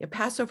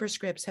Passover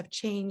scripts have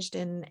changed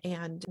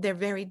and they're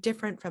very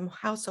different from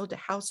household to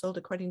household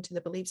according to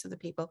the beliefs of the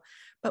people.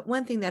 But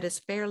one thing that is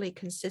fairly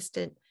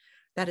consistent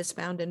that is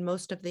found in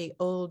most of the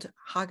old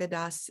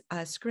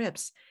Haggadah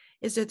scripts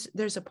is that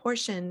there's a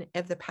portion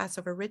of the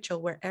Passover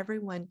ritual where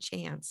everyone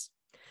chants,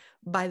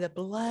 "By the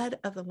blood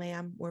of the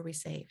Lamb were we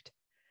saved.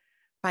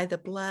 By the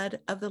blood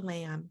of the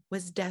Lamb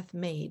was death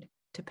made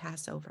to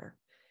pass over."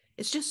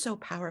 It's just so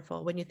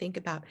powerful when you think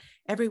about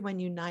everyone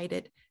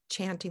united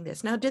chanting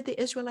this. Now, did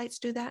the Israelites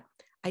do that?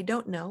 I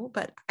don't know,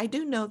 but I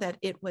do know that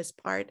it was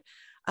part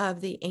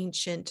of the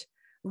ancient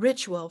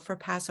ritual for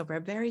Passover, a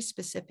very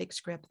specific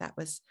script that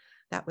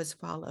was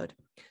followed.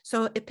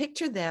 So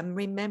picture them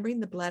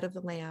remembering the blood of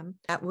the Lamb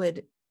that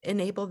would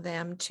enable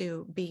them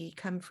to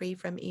become free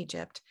from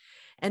Egypt.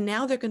 And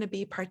now they're going to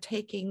be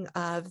partaking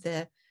of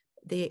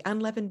the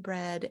unleavened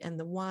bread and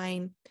the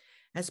wine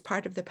as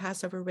part of the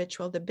Passover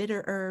ritual. The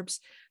bitter herbs,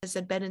 as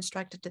had been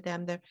instructed to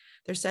them,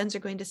 their sons are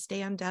going to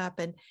stand up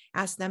and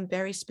ask them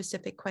very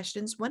specific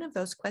questions. One of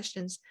those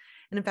questions,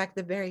 and in fact,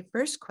 the very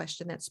first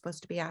question that's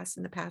supposed to be asked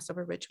in the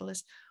Passover ritual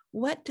is,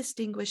 what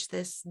distinguished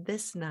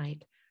this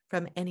night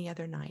from any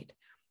other night?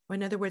 Or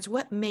in other words,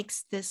 what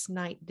makes this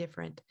night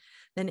different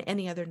than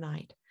any other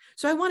night?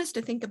 So I want us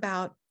to think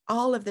about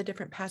all of the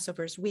different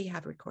Passovers we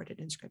have recorded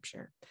in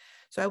Scripture.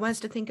 So I want us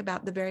to think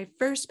about the very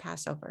first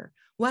Passover.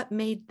 What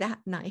made that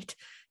night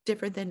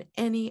different than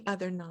any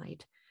other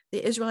night?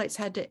 The Israelites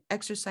had to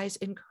exercise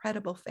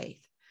incredible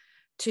faith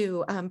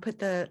to put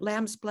the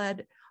lamb's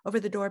blood over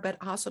the door, but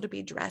also to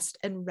be dressed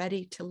and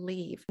ready to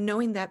leave,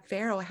 knowing that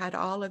Pharaoh had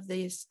all of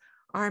these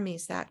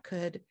armies that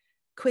could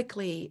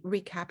quickly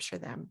recapture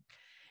them.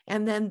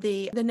 And then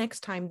the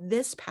next time,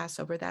 this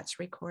Passover that's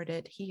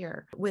recorded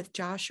here with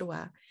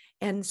Joshua,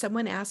 and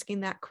someone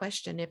asking that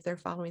question, if they're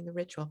following the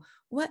ritual,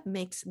 what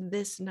makes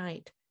this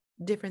night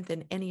different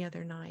than any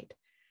other night?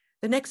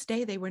 The next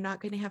day, they were not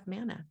going to have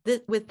manna.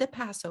 With the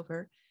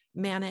Passover,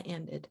 manna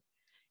ended.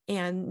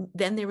 And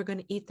then they were going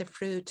to eat the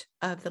fruit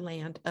of the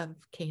land of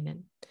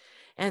Canaan.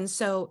 And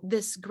so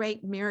this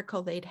great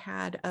miracle they'd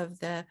had of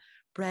the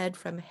bread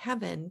from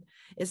heaven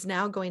is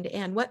now going to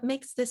end. What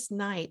makes this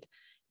night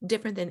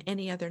different than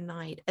any other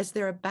night as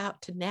they're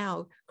about to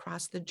now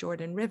cross the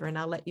Jordan River? And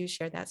I'll let you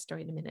share that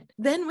story in a minute.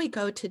 Then we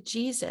go to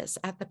Jesus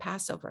at the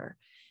Passover.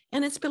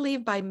 And it's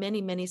believed by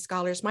many, many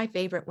scholars. My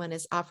favorite one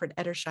is Alfred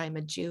Edersheim,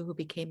 a Jew who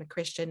became a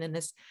Christian and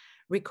has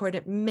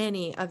recorded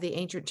many of the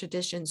ancient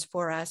traditions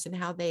for us and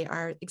how they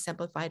are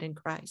exemplified in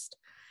Christ.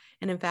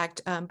 And in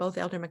fact, both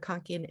Elder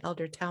McConkie and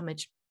Elder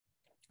Talmage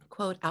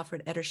quote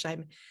Alfred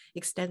Edersheim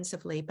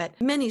extensively, but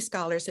many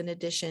scholars, in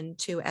addition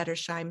to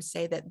Edersheim,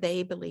 say that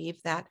they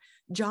believe that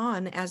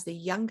John, as the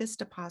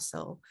youngest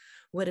apostle,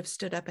 would have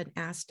stood up and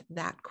asked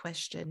that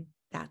question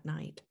that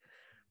night.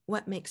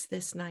 What makes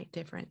this night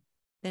different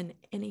than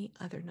any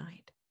other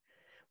night?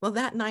 Well,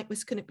 that night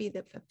was going to be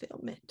the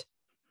fulfillment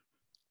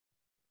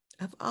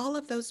of all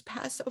of those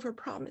Passover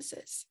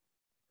promises,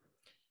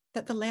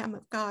 that the Lamb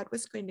of God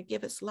was going to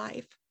give us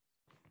life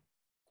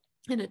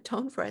and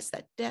atone for us,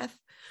 that death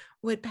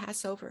would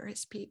pass over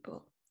his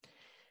people.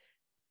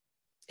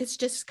 It's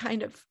just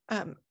kind of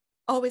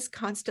always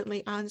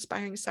constantly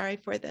awe-inspiring. Sorry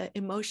for the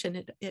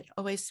emotion. It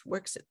always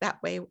works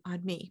that way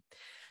on me.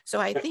 So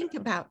I think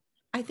about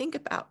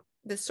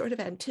this sort of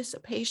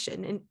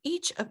anticipation in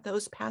each of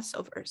those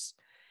Passovers,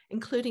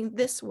 including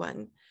this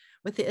one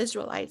with the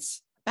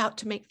Israelites about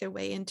to make their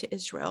way into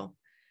Israel,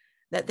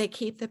 that they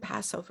keep the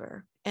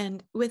Passover.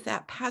 And with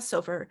that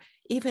Passover,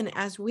 even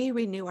as we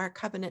renew our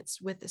covenants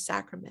with the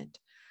sacrament,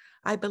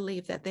 I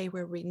believe that they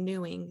were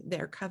renewing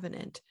their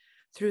covenant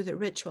through the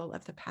ritual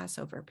of the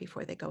Passover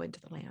before they go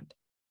into the land.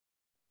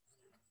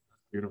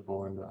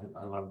 Beautiful, and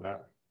I love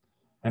that.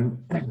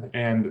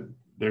 And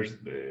there's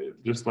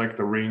just like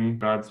the ring,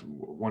 God's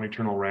one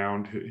eternal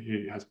round.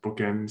 He has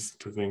bookends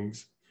to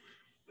things.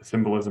 The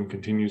symbolism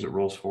continues; it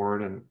rolls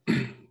forward,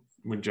 and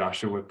when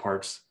Joshua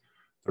parts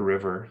the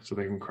river so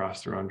they can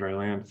cross their own dry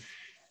land.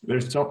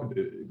 There's so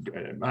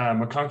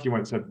McConkie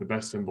once said the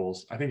best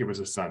symbols, I think it was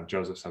his son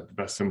Joseph said, the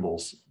best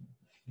symbols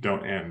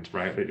don't end,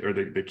 right?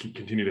 They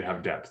continue to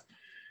have depth.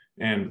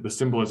 And the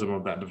symbolism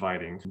of that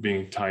dividing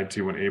being tied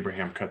to when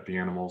Abraham cut the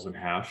animals in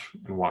half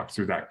and walked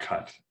through that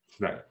cut,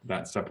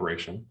 that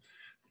separation,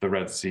 the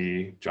Red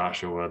Sea,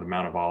 Joshua, the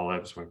Mount of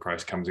Olives, when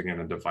Christ comes again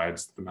and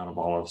divides the Mount of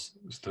Olives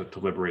to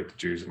liberate the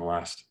Jews in the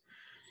last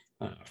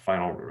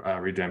final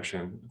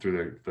redemption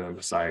through the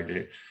Messiah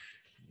gate.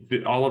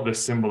 All of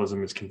this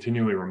symbolism is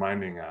continually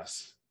reminding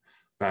us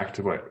back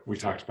to what we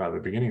talked about at the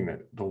beginning,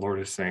 that the Lord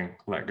is saying,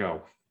 let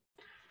go.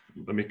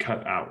 Let me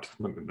cut out.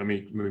 Let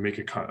me make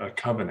a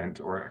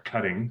covenant, or a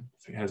cutting.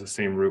 It has the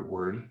same root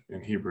word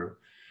in Hebrew.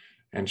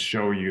 and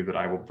show you that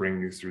I will bring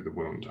you through the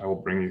wound. I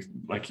will bring you,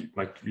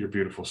 like your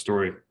beautiful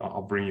story,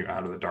 I'll bring you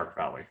out of the dark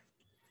valley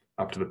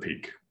up to the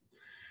peak.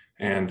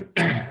 And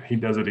he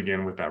does it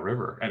again with that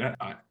river. And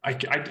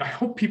I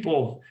hope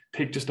people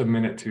take just a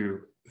minute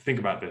to think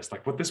about this,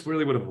 like what this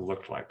really would have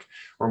looked like,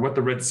 or what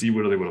the Red Sea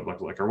really would have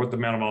looked like, or what the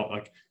Mount of Olives,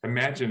 like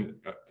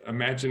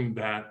imagine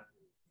that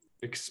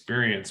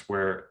experience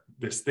where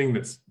this thing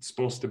that's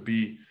supposed to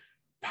be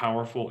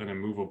powerful and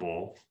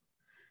immovable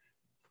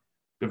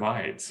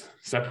divides,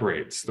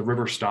 separates, the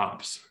river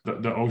stops,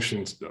 the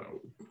oceans,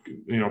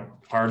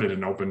 parted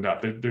and opened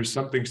up. There's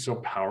something so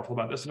powerful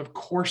about this. And of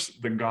course,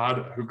 the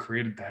God who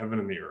created the heaven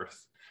and the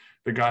earth,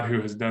 the God who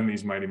has done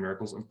these mighty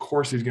miracles, of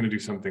course, he's going to do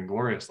something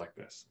glorious like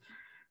this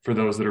for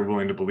those that are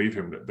willing to believe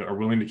him, that are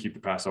willing to keep the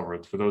Passover,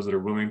 for those that are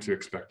willing to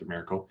expect a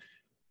miracle.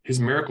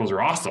 His miracles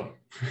are awesome.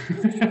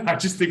 I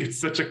just think it's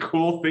such a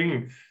cool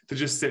thing to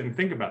just sit and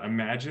think about.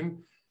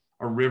 Imagine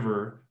a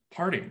river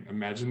parting.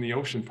 Imagine the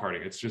ocean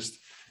parting.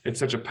 It's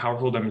such a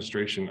powerful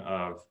demonstration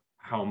of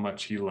how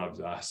much he loves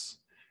us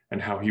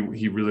and how he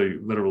really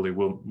literally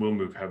will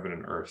move heaven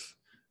and earth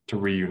to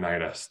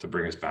reunite us, to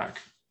bring us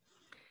back.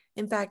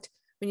 In fact,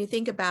 when you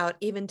think about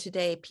even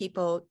today,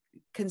 people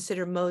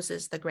consider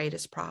Moses the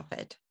greatest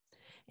prophet.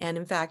 And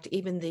in fact,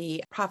 even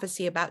the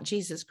prophecy about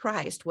Jesus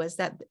Christ was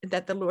that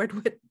the Lord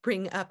would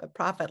bring up a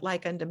prophet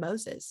like unto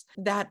Moses.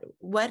 That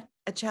what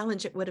a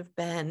challenge it would have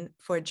been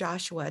for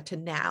Joshua to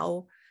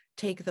now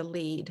take the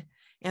lead.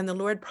 And the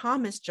Lord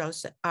promised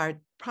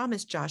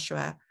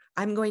Joshua,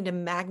 I'm going to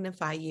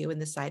magnify you in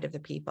the sight of the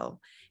people.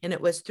 And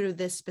it was through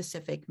this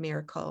specific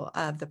miracle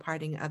of the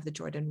parting of the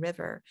Jordan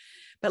River.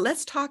 But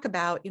let's talk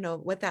about,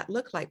 what that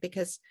looked like,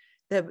 because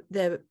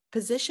the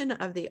position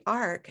of the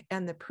ark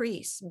and the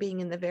priests being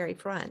in the very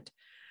front,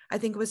 I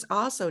think was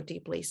also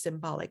deeply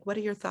symbolic. What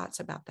are your thoughts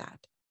about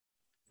that?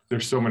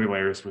 There's so many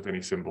layers with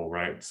any symbol,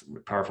 right? It's a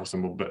powerful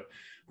symbol, but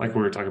like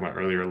we were talking about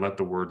earlier, let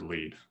the word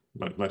lead.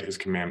 Let his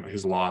commandment,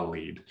 his law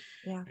lead.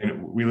 Yeah.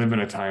 And we live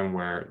in a time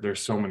where there's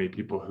so many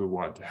people who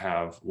want to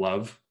have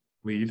love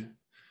lead.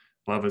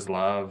 Love is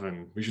love,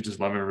 and we should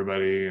just love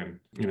everybody. And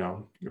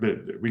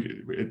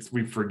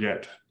we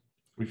forget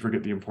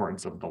the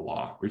importance of the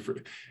law.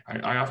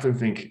 I often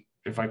think,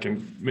 if I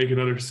can make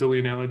another silly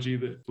analogy,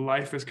 that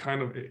life is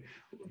kind of,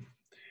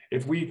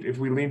 if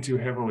we lean too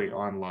heavily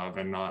on love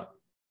and not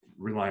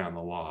rely on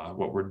the law,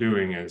 what we're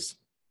doing is,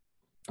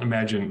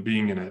 imagine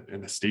being in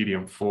a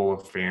stadium full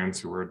of fans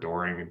who are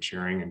adoring and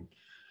cheering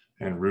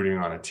and rooting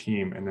on a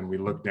team. And then we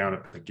look down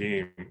at the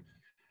game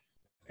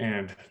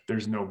and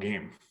there's no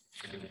game.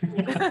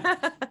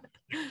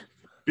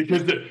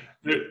 Because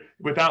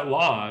without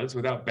laws,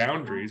 without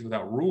boundaries,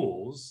 without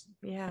rules,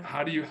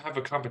 how do you have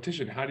a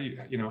competition? How do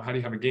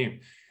you have a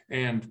game?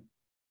 And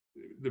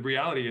the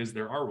reality is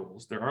there are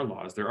rules, there are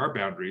laws, there are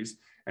boundaries,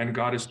 and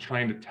God is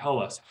trying to tell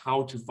us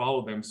how to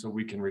follow them so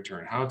we can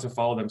return, how to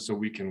follow them so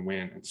we can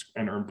win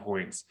and earn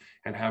points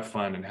and have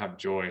fun and have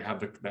joy,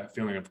 have that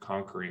feeling of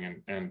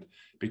conquering and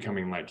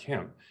becoming like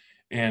him.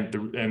 And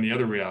the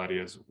other reality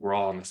is we're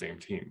all on the same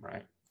team,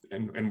 right?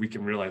 And we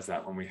can realize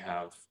that when we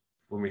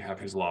have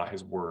his law,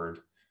 his word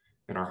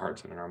in our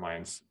hearts and in our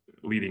minds,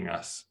 leading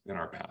us in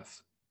our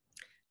paths.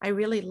 I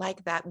really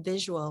like that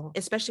visual,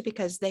 especially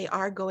because they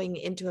are going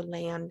into a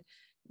land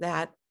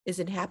that is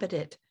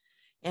inhabited,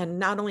 and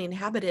not only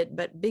inhabited,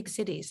 but big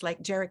cities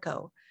like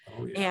Jericho.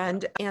 Oh, yeah.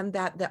 And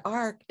that the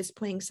ark is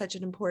playing such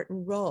an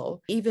important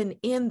role, even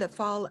in the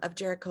fall of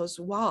Jericho's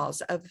walls,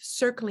 of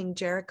circling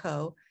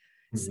Jericho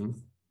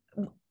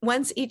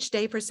once each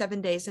day for 7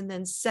 days, and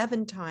then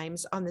 7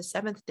 times on the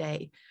 7th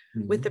day,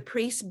 with the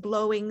priests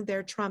blowing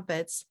their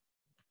trumpets.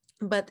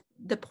 But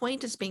the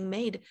point is being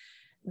made,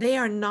 they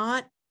are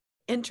not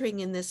entering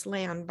in this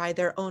land by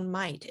their own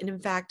might. And in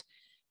fact,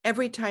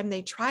 every time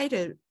they try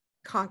to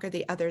conquer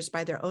the others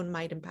by their own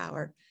might and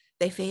power,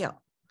 they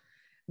fail.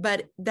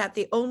 But that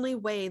the only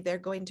way they're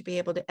going to be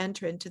able to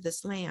enter into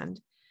this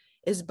land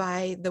is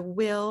by the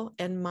will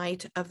and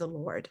might of the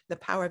Lord, the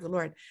power of the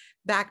Lord.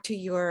 Back to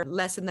your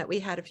lesson that we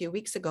had a few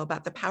weeks ago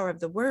about the power of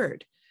the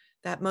word,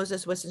 that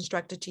Moses was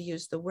instructed to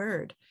use the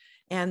word.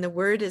 And the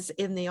word is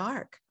in the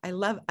ark. I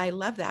love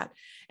that.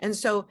 And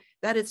so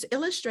that it's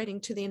illustrating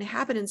to the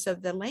inhabitants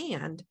of the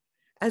land,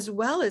 as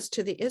well as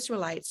to the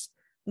Israelites,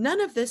 none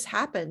of this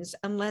happens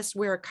unless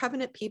we're a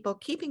covenant people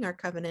keeping our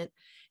covenant,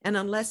 and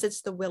unless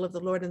it's the will of the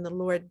Lord and the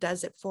Lord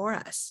does it for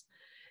us.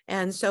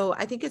 And so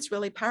I think it's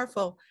really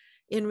powerful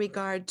in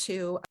regard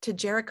to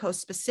Jericho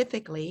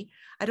specifically.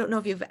 I don't know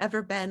if you've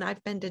ever been,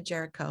 I've been to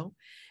Jericho.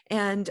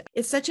 And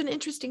it's such an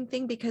interesting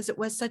thing because it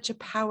was such a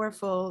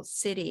powerful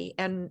city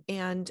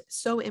and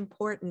so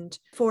important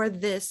for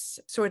this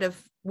sort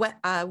of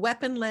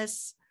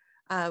weaponless,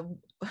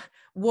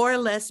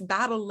 warless,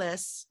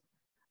 battleless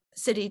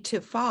city to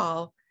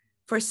fall,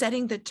 for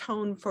setting the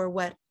tone for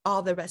what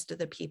all the rest of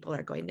the people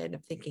are going to end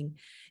up thinking,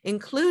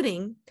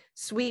 including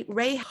sweet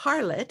Ray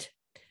Harlot,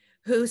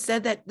 who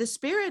said that the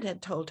Spirit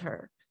had told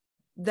her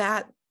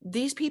that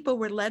these people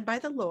were led by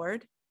the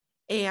Lord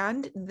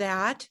and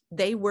that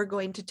they were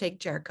going to take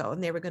Jericho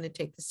and they were going to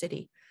take the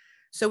city.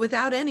 So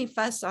without any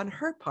fuss on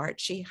her part,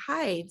 she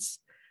hides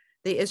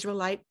the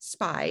Israelite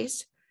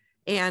spies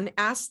and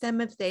asks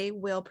them if they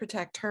will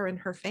protect her and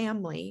her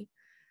family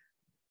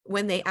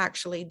when they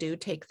actually do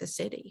take the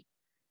city.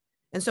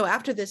 And so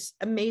after this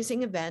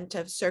amazing event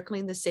of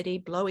circling the city,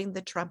 blowing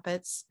the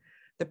trumpets,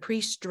 the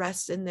priests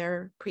dressed in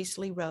their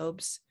priestly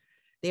robes,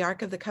 the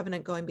Ark of the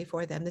Covenant going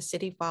before them, the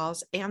city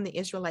falls, and the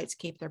Israelites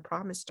keep their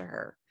promise to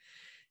her.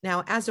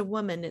 Now, as a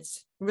woman,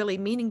 it's really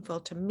meaningful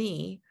to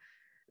me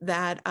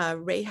that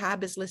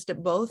Rahab is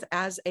listed both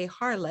as a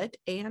harlot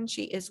and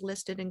she is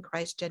listed in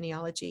Christ's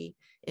genealogy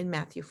in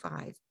Matthew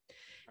 5.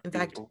 In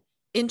fact,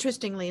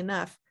 interestingly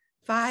enough,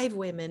 5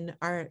 women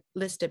are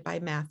listed by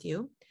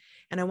Matthew.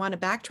 And I want to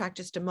backtrack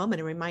just a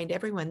moment and remind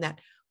everyone that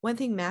one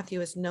thing Matthew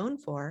is known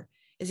for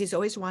is he's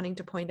always wanting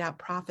to point out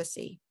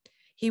prophecy.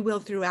 He will,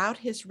 throughout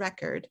his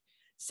record,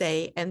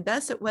 say, and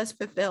thus it was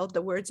fulfilled,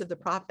 the words of the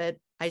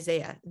prophet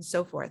Isaiah, and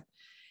so forth,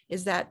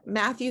 is that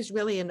Matthew's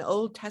really an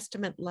Old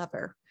Testament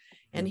lover.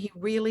 And he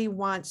really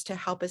wants to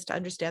help us to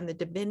understand the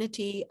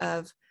divinity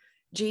of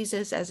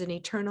Jesus as an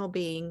eternal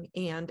being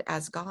and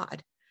as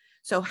God.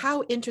 So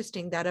how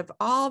interesting that of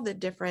all the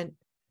different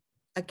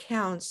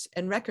accounts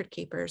and record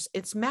keepers,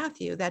 it's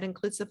Matthew that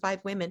includes the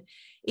 5 women,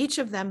 each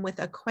of them with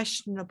a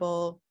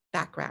questionable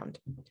background.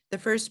 The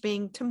first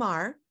being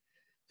Tamar,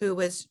 who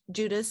was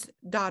Judah's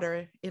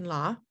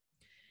daughter-in-law.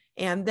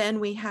 And then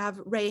we have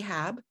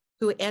Rahab,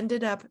 who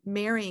ended up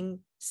marrying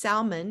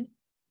Salmon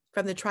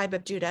from the tribe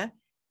of Judah.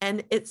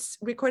 And it's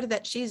recorded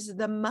that she's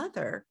the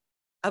mother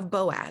of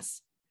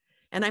Boaz.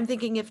 And I'm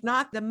thinking, if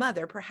not the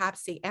mother,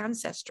 perhaps the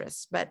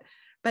ancestress, but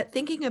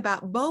thinking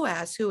about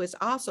Boaz, who is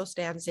also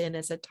stands in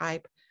as a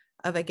type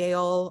of a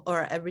Gaol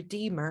or a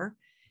redeemer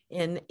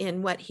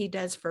in what he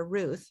does for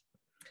Ruth.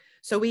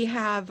 So we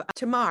have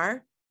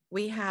Tamar,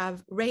 we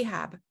have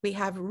Rahab, we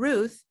have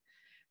Ruth,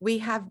 we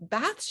have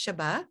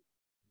Bathsheba,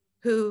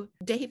 who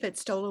David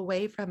stole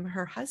away from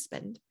her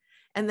husband,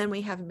 and then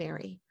we have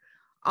Mary.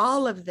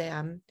 All of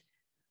them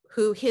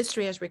who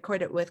history has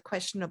recorded with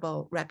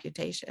questionable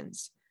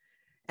reputations.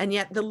 And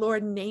yet the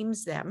Lord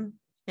names them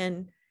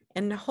and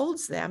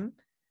holds them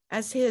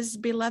as his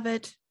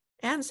beloved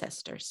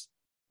ancestors,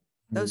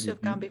 those who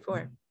have gone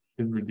before.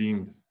 His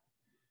redeemed.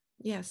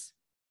 Yes.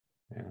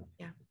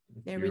 Yeah.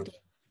 They're redeemed.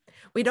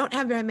 We don't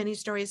have very many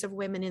stories of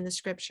women in the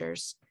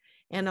scriptures,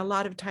 and a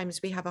lot of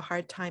times we have a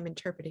hard time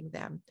interpreting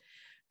them.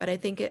 But I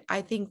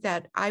think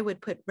that I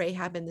would put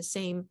Rahab in the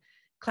same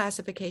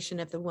classification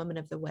of the woman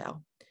of the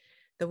well.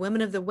 The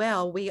woman of the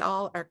well, we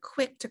all are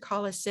quick to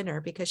call a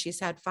sinner because she's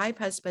had 5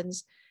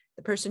 husbands.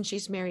 The person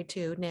she's married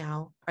to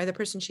now, or the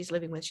person she's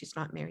living with, she's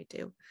not married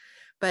to.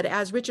 But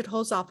as Richard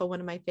Holzapfel,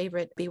 one of my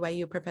favorite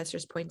BYU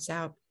professors, points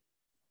out,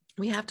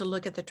 we have to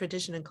look at the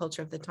tradition and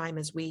culture of the time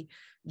as we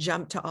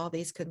jump to all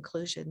these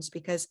conclusions.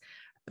 Because,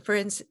 for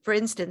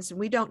instance,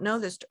 we don't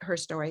know her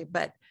story,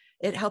 but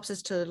it helps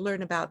us to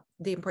learn about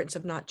the importance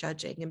of not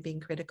judging and being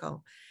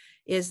critical.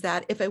 Is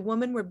that if a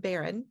woman were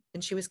barren,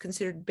 and she was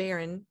considered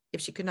barren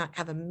if she could not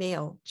have a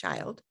male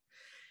child,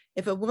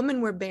 if a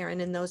woman were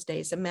barren in those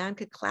days, a man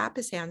could clap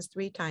his hands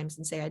 3 times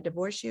and say, I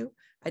divorce you,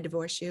 I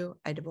divorce you,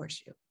 I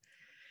divorce you.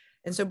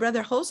 And so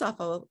Brother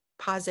Holzapfel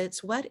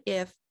posits, what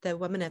if the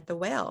woman at the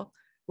well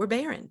were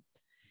barren?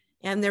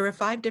 And there were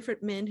 5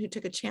 different men who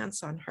took a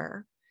chance on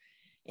her.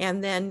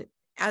 And then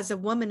as a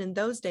woman in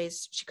those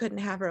days, she couldn't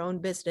have her own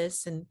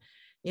business. And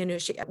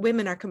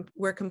women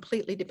were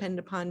completely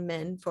dependent upon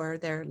men for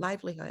their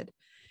livelihood.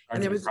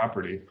 And there was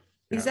property.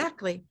 Yeah.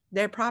 Exactly,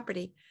 their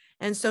property.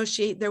 And so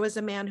there was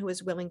a man who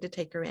was willing to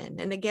take her in.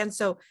 And again,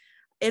 so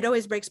it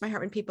always breaks my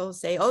heart when people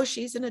say, oh,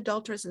 she's an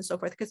adulteress and so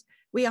forth, because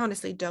we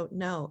honestly don't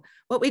know.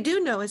 What we do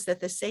know is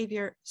that the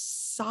Savior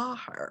saw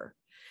her,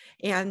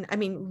 and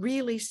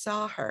really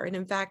saw her. And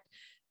in fact,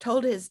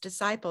 told his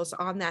disciples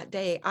on that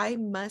day, I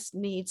must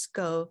needs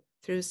go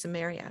through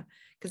Samaria,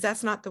 because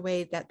that's not the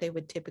way that they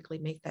would typically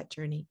make that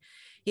journey.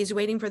 He's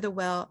waiting at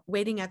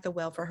the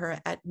well for her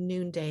at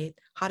noonday,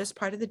 hottest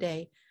part of the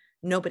day.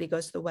 Nobody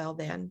goes to the well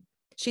then.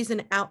 She's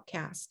an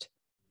outcast,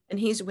 and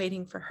he's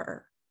waiting for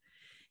her.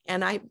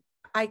 And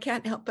I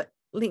can't help but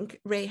link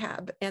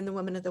Rahab and the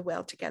woman of the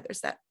well together.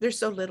 Is that there's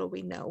so little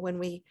we know when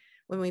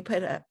we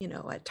put a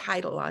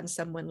title on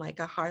someone like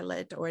a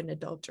harlot or an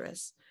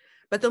adulteress,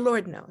 but the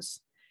Lord knows.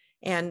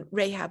 And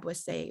Rahab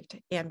was saved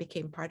and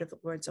became part of the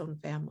Lord's own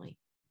family.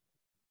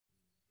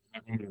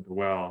 The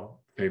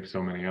well saved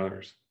so many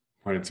others,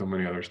 pointed so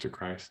many others to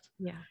Christ.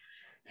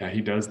 Yeah,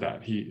 he does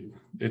that.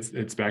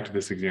 It's back to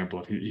this example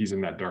of he's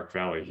in that dark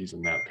valley, he's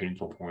in that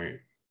painful point,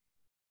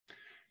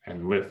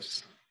 and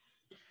lifts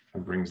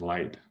and brings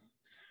light.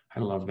 I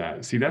love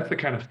that. See, that's the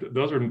kind of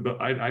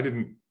I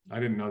didn't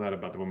know that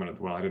about the woman at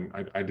the well.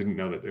 I didn't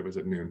know that it was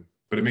at noon,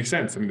 but it makes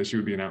sense. That she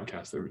would be an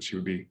outcast. That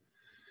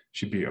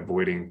she'd be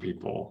avoiding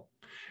people,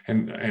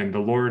 and the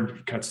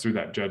Lord cuts through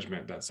that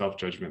judgment, that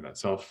self-judgment, that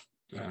self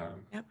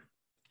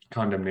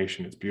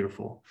condemnation. It's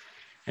beautiful,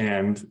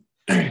 and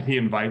he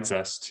invites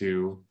us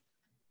to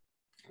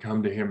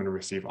come to him and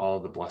receive all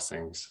of the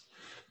blessings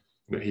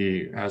that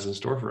he has in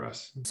store for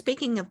us.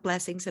 Speaking of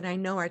blessings, and I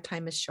know our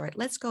time is short,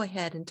 let's go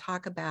ahead and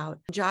talk about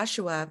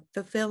Joshua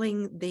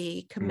fulfilling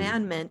the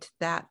commandment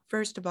that,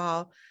 first of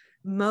all,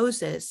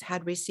 Moses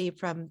had received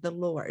from the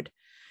Lord,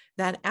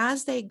 that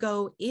as they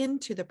go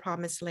into the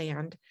promised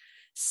land,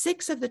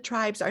 6 of the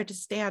tribes are to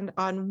stand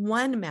on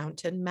one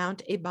mountain,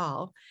 Mount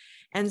Ebal,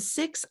 and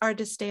 6 are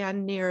to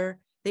stand near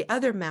the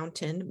other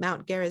mountain,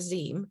 Mount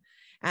Gerizim,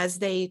 as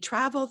they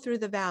travel through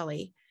the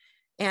valley.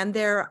 And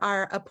there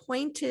are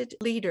appointed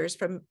leaders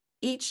from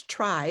each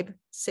tribe,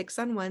 6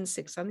 on one,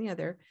 6 on the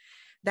other,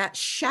 that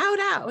shout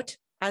out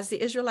as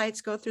the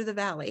Israelites go through the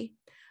valley,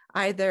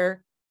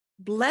 either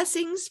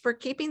blessings for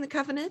keeping the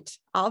covenant,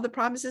 all the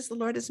promises the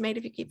Lord has made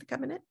if you keep the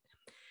covenant,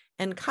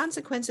 and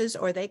consequences,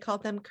 or they call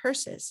them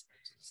curses,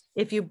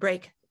 if you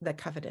break the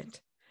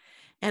covenant.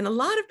 And a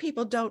lot of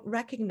people don't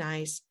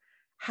recognize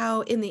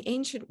how in the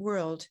ancient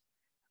world,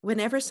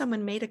 whenever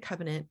someone made a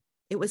covenant,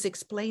 it was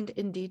explained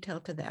in detail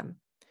to them.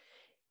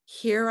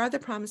 Here are the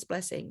promised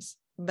blessings,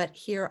 but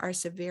here are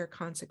severe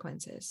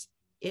consequences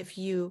if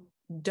you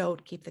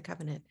don't keep the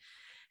covenant.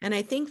 And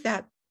I think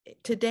that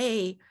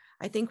today,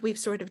 I think we've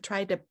sort of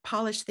tried to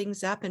polish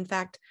things up. In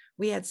fact,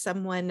 we had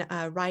someone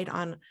write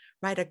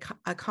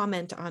a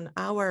comment on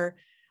our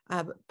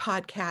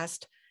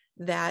podcast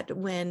that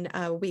when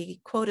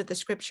we quoted the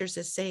scriptures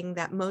as saying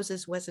that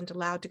Moses wasn't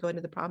allowed to go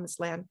into the promised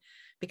land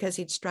because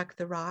he'd struck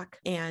the rock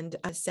and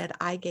said,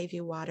 I gave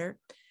you water.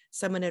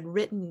 Someone had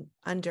written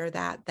under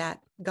that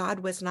God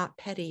was not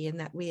petty and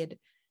that we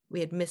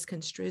had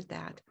misconstrued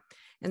that.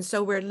 And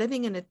so we're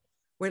living in a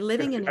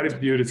I just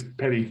view it as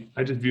petty.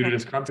 I just viewed it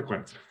as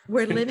consequence.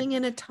 We're living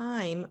in a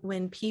time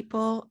when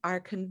people are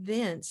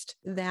convinced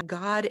that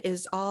God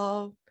is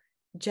all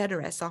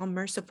generous, all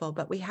merciful,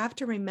 but we have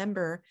to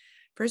remember,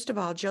 first of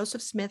all,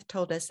 Joseph Smith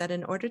told us that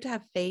in order to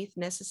have faith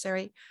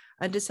necessary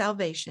unto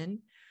salvation,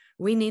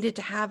 we needed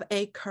to have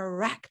a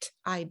correct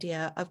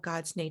idea of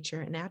God's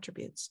nature and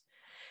attributes.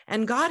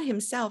 And God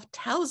himself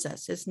tells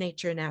us his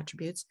nature and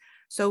attributes,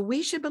 so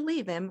we should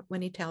believe him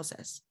when he tells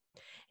us.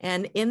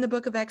 And in the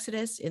book of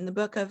Exodus, in the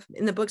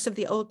books of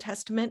the Old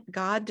Testament,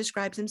 God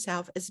describes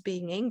himself as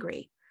being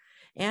angry.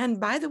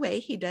 And by the way,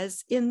 he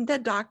does in the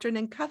Doctrine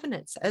and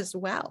Covenants as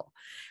well,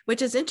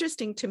 which is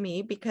interesting to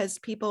me because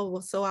people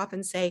will so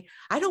often say,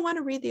 I don't want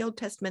to read the Old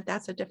Testament,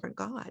 that's a different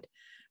God.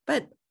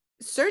 But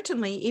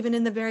certainly, even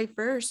in the very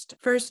first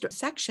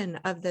section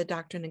of the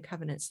Doctrine and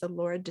Covenants, the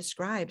Lord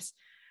describes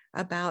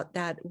about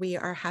that we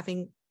are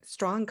having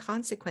strong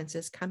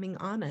consequences coming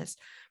on us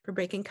for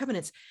breaking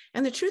covenants.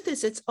 And the truth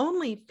is, it's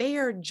only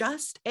fair,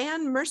 just,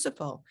 and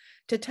merciful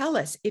to tell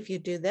us, if you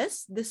do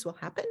this, this will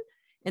happen.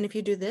 And if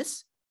you do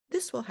this,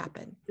 this will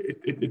happen.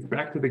 It's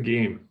back to the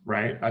game,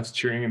 right? Us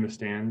cheering in the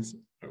stands.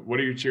 What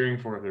are you cheering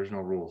for if there's no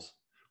rules?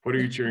 What are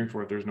you cheering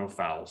for if there's no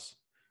fouls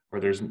or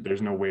there's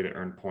no way to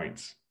earn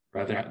points?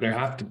 Right?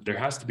 There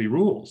has to be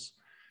rules.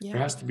 Yeah.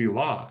 There has to be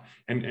law.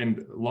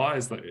 And law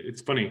is like,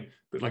 it's funny,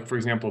 but like, for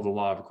example, the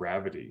law of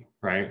gravity,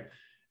 right?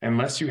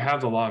 Unless you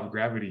have the law of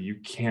gravity, you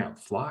can't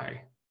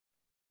fly.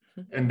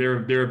 And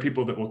there are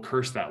people that will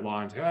curse that law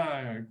and say,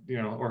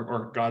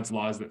 or God's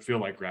laws that feel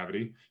like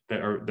gravity,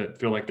 that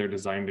feel like they're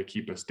designed to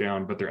keep us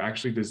down, but they're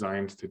actually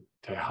designed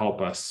to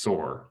help us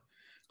soar.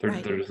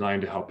 They're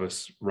designed to help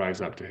us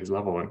rise up to his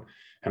level. And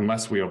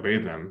unless we obey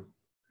them,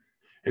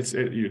 that's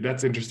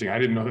interesting. I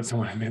didn't know that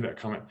someone had made that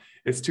comment.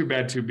 It's too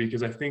bad too,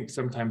 because I think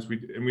sometimes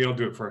we all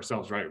do it for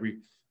ourselves, right? We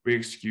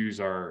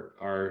excuse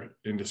our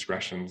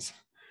indiscretions.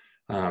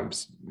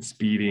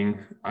 Speeding.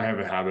 I have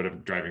a habit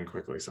of driving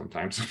quickly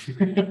sometimes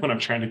when I'm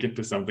trying to get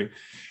to something,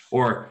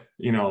 or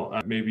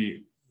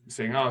maybe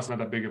saying, oh, it's not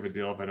that big of a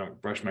deal if I don't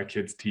brush my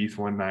kid's teeth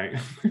one night,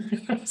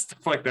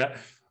 stuff like that.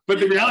 But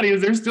the reality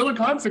is there's still a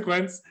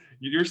consequence.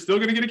 You're still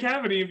going to get a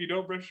cavity if you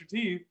don't brush your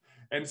teeth.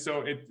 And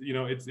so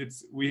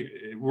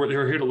we're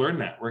here to learn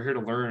that. We're here to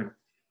learn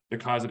the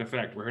cause and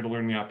effect. We're here to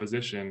learn the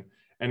opposition.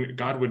 And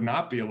God would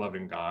not be a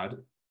loving God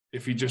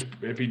if he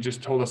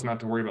just told us not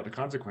to worry about the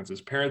consequences.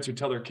 Parents who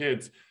tell their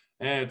kids,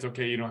 it's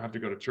okay, you don't have to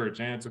go to church,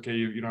 it's okay,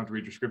 you don't have to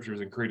read your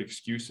scriptures, and create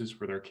excuses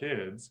for their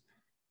kids,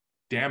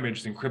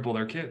 damage and cripple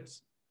their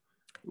kids.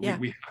 Yeah.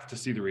 We have to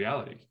see the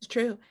reality. It's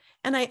true.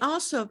 And I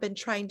also have been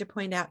trying to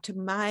point out to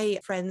my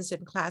friends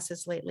in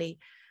classes lately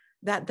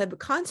that the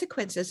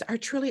consequences are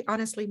truly,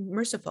 honestly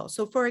merciful.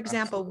 So for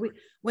example,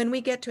 when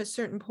we get to a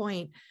certain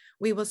point,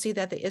 we will see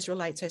that the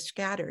Israelites are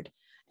scattered.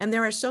 And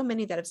there are so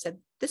many that have said,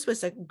 this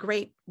was a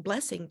great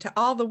blessing to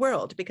all the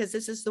world, because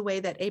this is the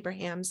way that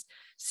Abraham's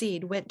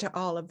seed went to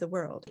all of the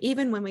world.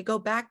 Even when we go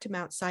back to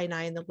Mount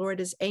Sinai and the Lord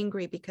is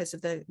angry because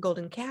of the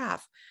golden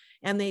calf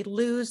and they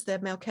lose the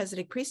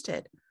Melchizedek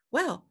priesthood,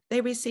 well,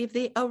 they receive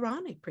the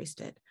Aaronic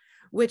priesthood,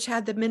 which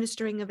had the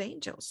ministering of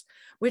angels,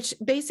 which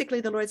basically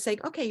the Lord's saying,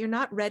 okay, you're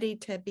not ready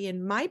to be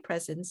in my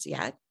presence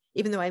yet,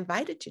 even though I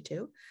invited you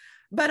to,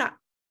 but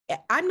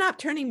I'm not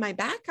turning my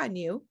back on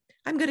you.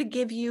 I'm going to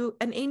give you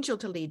an angel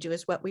to lead you,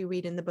 is what we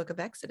read in the book of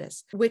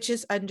Exodus, which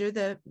is under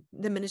the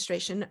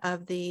ministration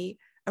of the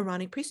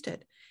Aaronic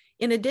priesthood.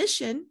 In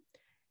addition,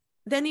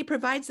 then he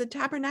provides the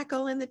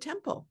tabernacle and the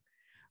temple,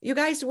 You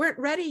guys weren't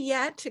ready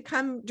yet to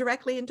come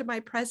directly into my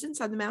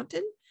presence on the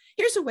mountain.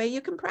 Here's a way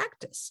you can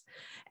practice.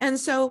 And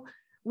so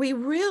we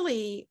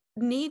really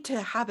need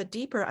to have a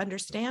deeper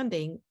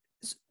understanding.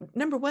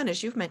 Number one,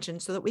 as you've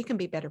mentioned, so that we can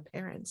be better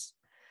parents.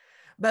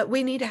 But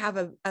we need to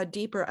have a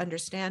deeper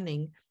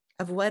understanding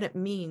of what it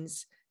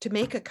means to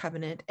make a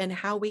covenant and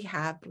how we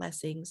have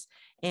blessings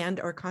and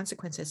or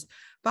consequences.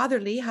 Father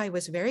Lehi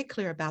was very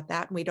clear about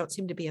that, and we don't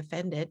seem to be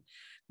offended,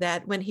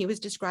 that when he was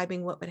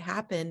describing what would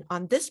happen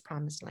on this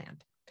promised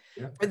land.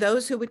 Yeah. For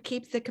those who would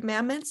keep the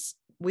commandments,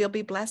 we'll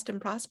be blessed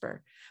and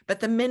prosper. But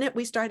the minute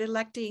we start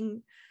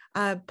electing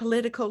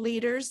political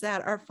leaders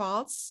that are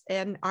false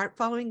and aren't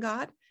following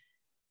God,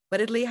 what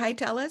did Lehi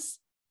tell us?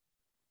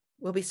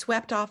 We'll be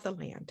swept off the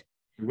land.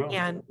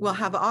 And we'll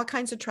have all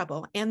kinds of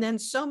trouble. And then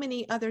so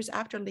many others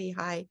after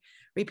Lehi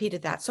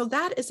repeated that. So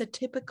that is a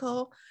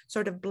typical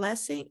sort of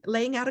blessing,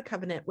 laying out a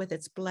covenant with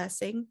its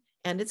blessing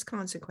and its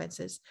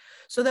consequences,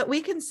 so that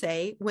we can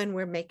say when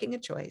we're making a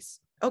choice,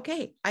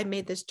 okay, I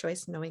made this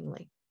choice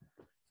knowingly.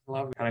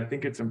 Love it. And I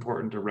think it's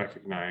important to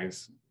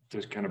recognize,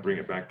 to kind of bring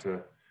it back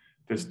to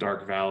this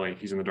dark valley.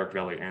 He's in the dark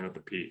valley and at the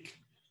peak.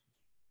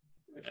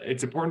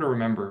 It's important to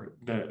remember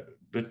that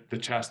the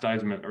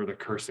chastisement or the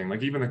cursing,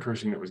 like even the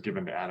cursing that was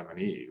given to Adam and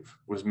Eve,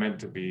 was meant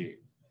to be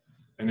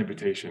an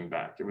invitation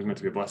back. It was meant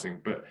to be a blessing.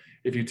 But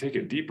if you take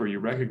it deeper, you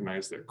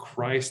recognize that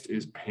Christ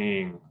is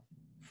paying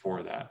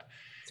for that.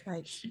 That's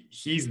right.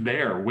 He's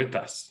there with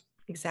us.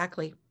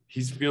 Exactly.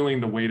 He's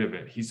feeling the weight of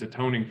it. He's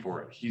atoning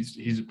for it.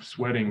 He's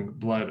sweating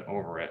blood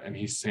over it. And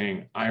he's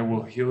saying, I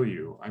will heal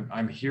you.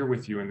 I'm here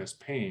with you in this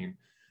pain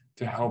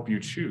to help you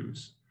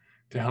choose.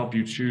 To help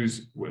you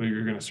choose whether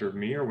you're going to serve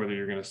me or whether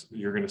you're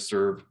going to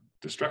serve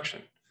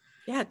destruction.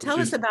 Yeah, tell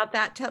us about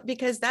that,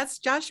 because that's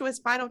Joshua's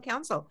final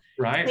counsel.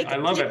 Right, I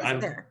love it.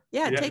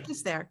 Yeah, take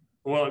us there.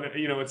 Well,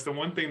 it's the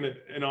one thing that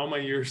in all my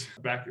years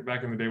back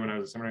in the day when I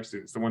was a seminary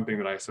student, it's the one thing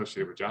that I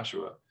associated with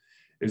Joshua,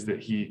 is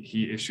that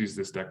he issues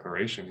this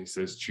declaration. He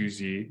says,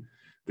 "Choose ye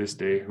this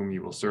day whom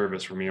you will serve.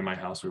 As for me and my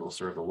house, we will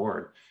serve the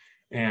Lord."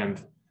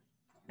 And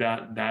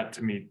that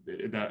to me,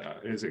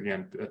 that is,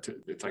 again,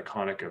 it's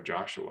iconic of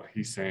Joshua.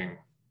 He's saying,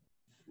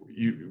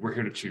 we're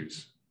here to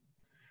choose.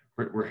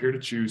 We're here to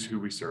choose who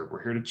we serve.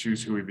 We're here to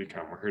choose who we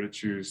become. We're here to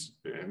choose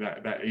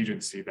that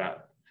agency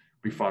that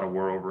we fought a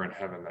war over in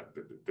heaven.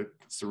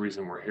 That's the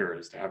reason we're here,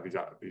 is to have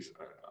these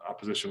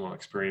oppositional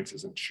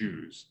experiences and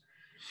choose.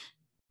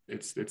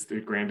 It's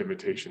the grand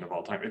invitation of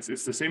all time. It's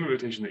the same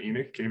invitation that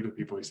Enoch gave to the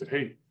people. He said,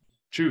 hey,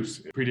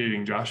 choose,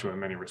 predating Joshua in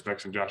many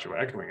respects, and Joshua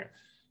echoing it.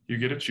 You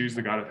get to choose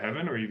the God of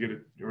heaven, or you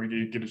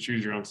get to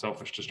choose your own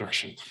selfish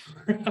destruction.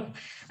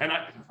 And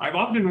I've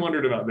often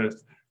wondered about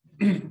this.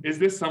 Is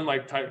this some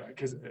type,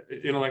 because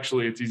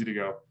intellectually it's easy to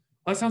go,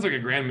 well, that sounds like a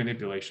grand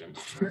manipulation.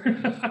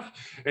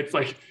 It's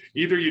like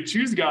either you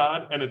choose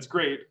God and it's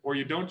great, or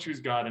you don't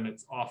choose God and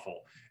it's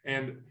awful.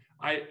 And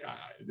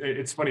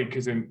it's funny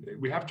because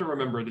we have to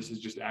remember this is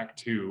just act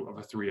 2 of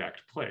a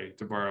 3-act play,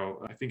 to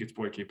borrow, I think it's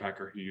Boyd K.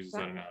 Packer who uses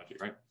that analogy,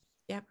 right?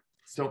 Yeah.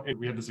 So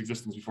we have this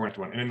existence before act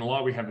 1. And in the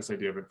law, we have this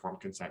idea of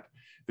informed consent,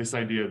 this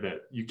idea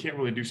that you can't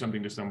really do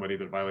something to somebody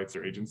that violates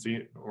their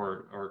agency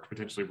or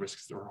potentially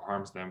risks or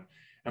harms them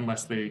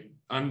unless they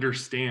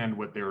understand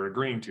what they're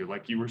agreeing to.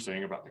 Like you were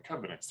saying about the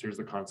covenants, here's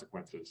the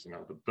consequences,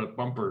 the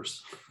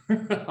bumpers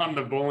on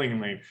the bowling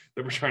lane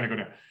that we're trying to go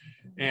down.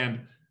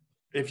 And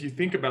if you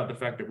think about the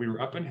fact that we were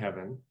up in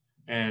heaven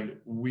and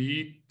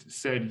we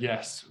said,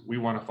 yes, we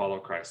want to follow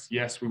Christ.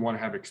 Yes, we want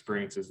to have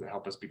experiences that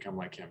help us become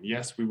like him.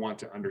 Yes, we want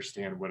to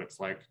understand what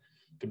it's like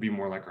to be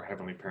more like our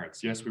heavenly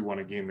parents. Yes, we want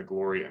to gain the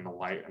glory and the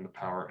light and the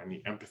power and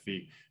the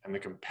empathy and the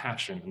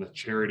compassion and the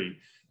charity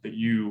that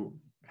you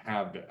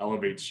have, that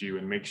elevates you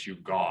and makes you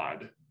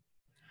God.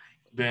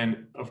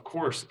 Then of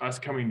course, us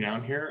coming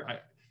down here,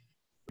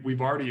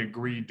 we've already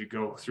agreed to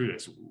go through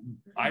this.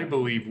 I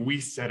believe we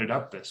set it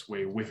up this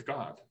way with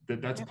God,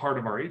 that's part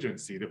of our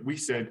agency, that we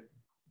said,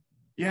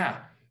 yeah,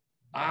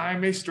 I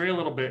may stray a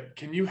little bit.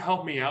 Can you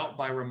help me out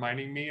by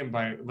reminding me and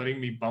by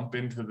letting me bump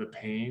into the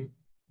pain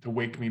to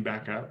wake me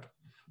back up,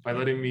 by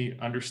letting me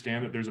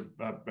understand that there's a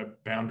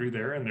boundary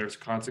there and there's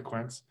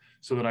consequence,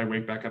 so that I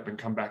wake back up and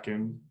come back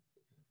in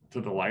to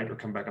the light or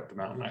come back up the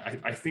mountain.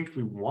 I think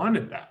we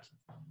wanted that.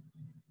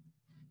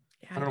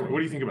 I don't know. What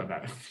do you think about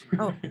that?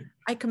 Oh,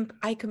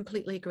 I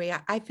completely agree.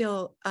 I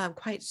feel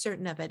quite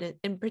certain of it.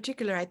 In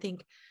particular, I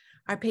think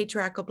our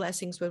patriarchal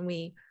blessings, when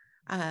we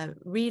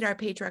read our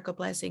patriarchal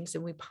blessings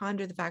and we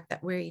ponder the fact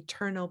that we're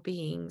eternal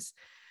beings,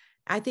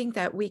 I think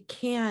that we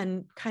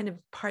can kind of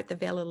part the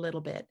veil a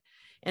little bit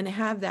and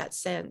have that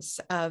sense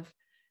of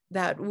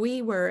that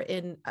we were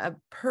in a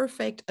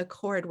perfect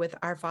accord with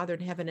our Father in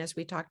heaven as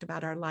we talked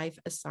about our life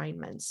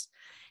assignments.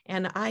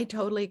 And I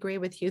totally agree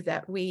with you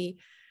that we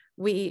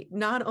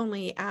not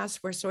only ask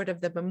for sort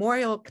of the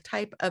memorial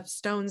type of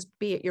stones,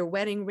 be it your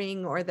wedding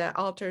ring or the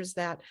altars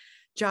that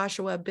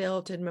Joshua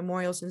built and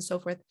memorials and so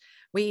forth.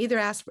 We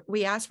ask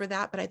for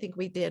that, but I think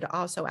we did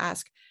also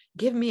ask,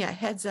 give me a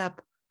heads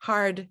up,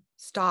 hard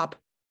stop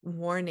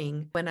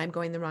warning when I'm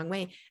going the wrong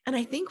way. And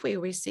I think we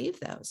receive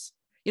those.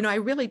 I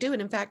really do.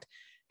 And in fact,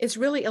 it's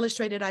really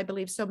illustrated, I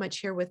believe, so much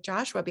here with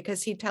Joshua,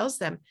 because he tells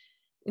them,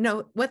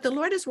 what the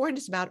Lord has warned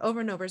us about over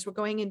and over is we're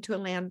going into a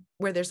land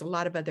where there's a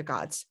lot of other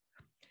gods.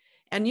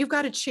 And you've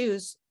got to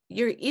choose.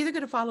 You're either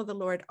going to follow the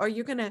Lord or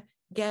you're going to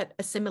get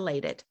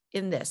assimilated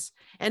in this.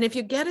 And if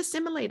you get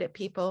assimilated,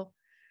 people,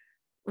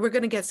 we're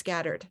going to get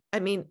scattered. I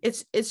mean,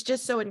 it's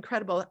just so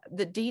incredible,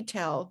 the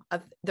detail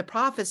of the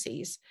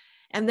prophecies,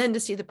 and then to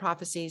see the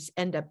prophecies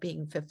end up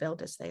being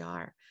fulfilled as they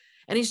are.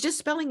 And he's just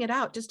spelling it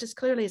out just as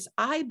clearly as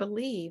I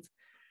believe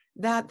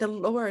that the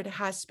Lord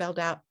has spelled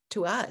out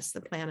to us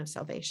the plan of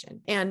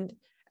salvation. And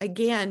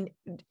again,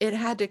 it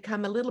had to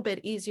come a little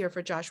bit easier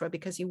for Joshua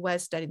because he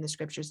was studying the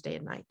scriptures day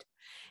and night.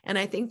 And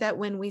I think that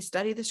when we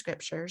study the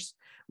scriptures,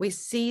 we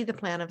see the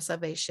plan of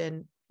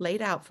salvation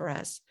laid out for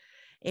us.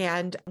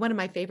 And one of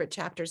my favorite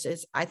chapters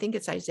is, I think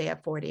it's Isaiah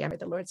 40, where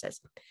the Lord says,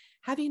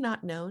 have you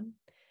not known?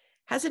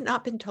 Has it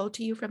not been told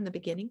to you from the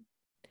beginning?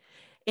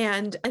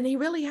 And he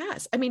really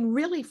has. I mean,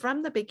 really,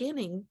 from the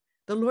beginning,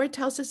 the Lord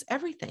tells us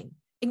everything,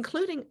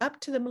 including up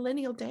to the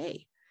millennial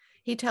day.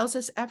 He tells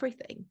us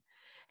everything.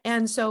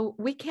 And so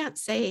we can't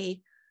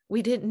say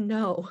we didn't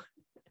know.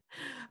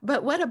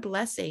 But what a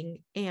blessing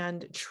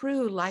and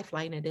true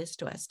lifeline it is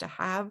to us to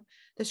have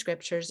the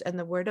scriptures and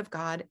the word of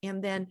God.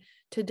 And then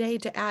today,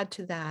 to add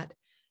to that,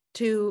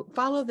 to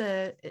follow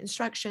the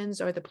instructions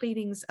or the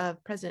pleadings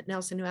of President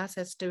Nelson, who asks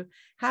us to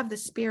have the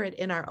Spirit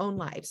in our own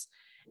lives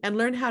and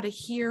learn how to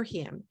hear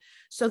him,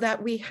 so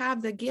that we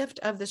have the gift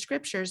of the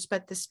scriptures,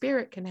 but the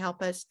Spirit can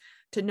help us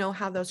to know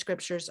how those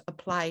scriptures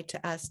apply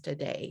to us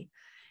today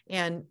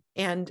and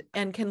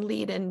can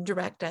lead and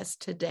direct us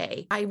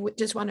today. I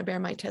just want to bear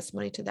my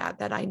testimony to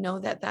that I know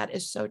that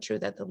is so true,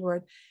 that the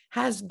Lord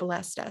has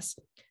blessed us,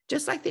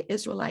 just like the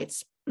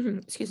Israelites,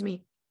 excuse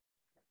me,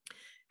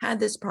 had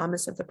this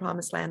promise of the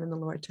promised land and the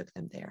Lord took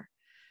them there.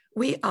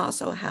 We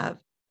also have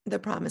the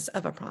promise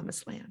of a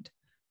promised land.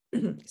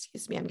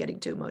 Excuse me, I'm getting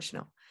too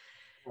emotional.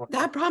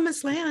 That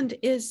promised land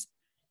is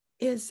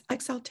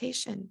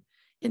exaltation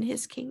in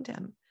his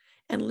kingdom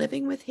and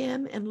living with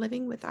him and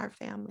living with our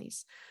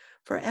families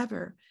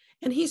forever.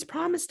 And he's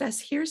promised us,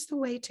 here's the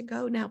way to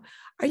go. Now,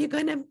 are you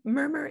going to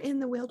murmur in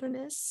the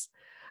wilderness?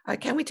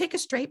 Can we take a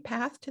straight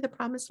path to the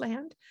promised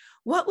land?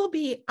 What will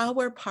be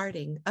our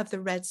parting of the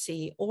Red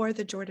Sea or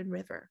the Jordan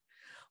River?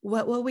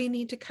 What will we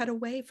need to cut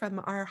away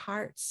from our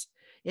hearts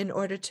in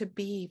order to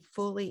be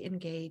fully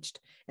engaged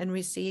and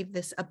receive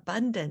this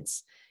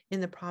abundance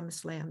in the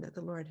promised land that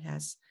the Lord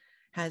has?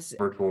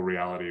 Virtual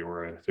reality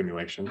or a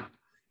simulation.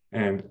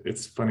 And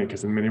it's funny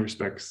because in many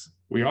respects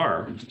we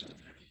are,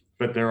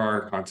 but there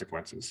are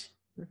consequences.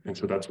 And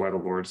so that's why the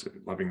Lord's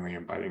lovingly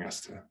inviting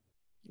us to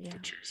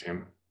choose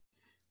him.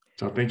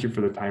 So thank you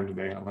for the time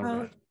today. I love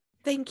that.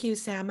 Thank you,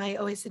 Sam. I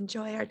always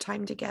enjoy our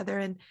time together.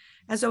 And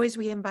as always,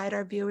 we invite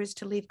our viewers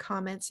to leave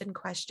comments and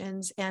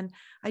questions. And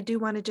I do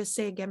want to just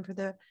say again,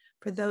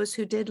 for those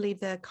who did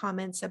leave the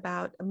comments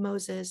about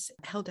Moses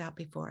held out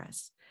before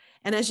us.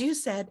 And as you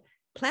said,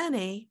 plan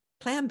A,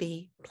 plan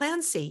B,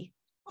 plan C,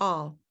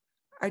 all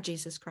are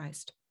Jesus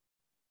Christ.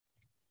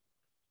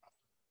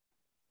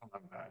 I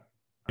love that.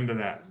 Into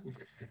that.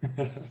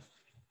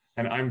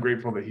 And I'm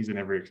grateful that he's in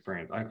every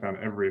experience. I found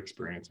every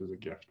experience is a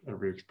gift.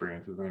 Every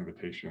experience is an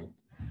invitation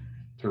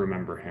to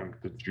remember him,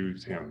 to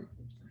choose him,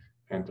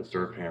 and to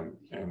serve him,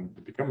 and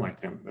to become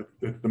like him.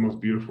 That's the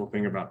most beautiful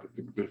thing about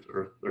this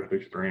earth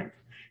experience.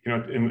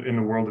 In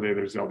the world today,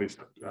 there's all these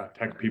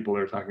tech people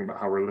that are talking about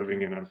how we're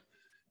living in a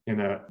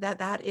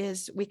that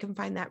is, we can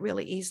find that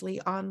really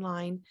easily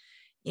online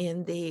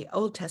in the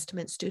Old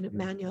Testament student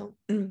manual.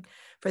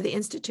 For the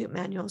Institute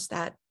manuals,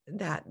 that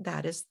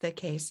is the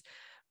case.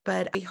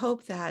 But I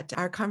hope that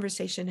our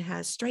conversation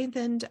has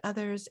strengthened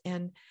others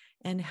and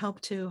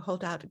helped to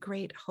hold out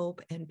great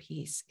hope and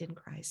peace in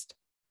Christ.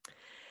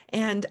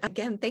 And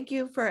again, thank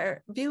you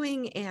for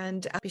viewing,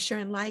 and be sure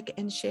and like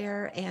and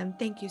share. And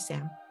thank you,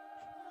 Sam.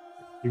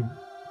 Thank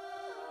you.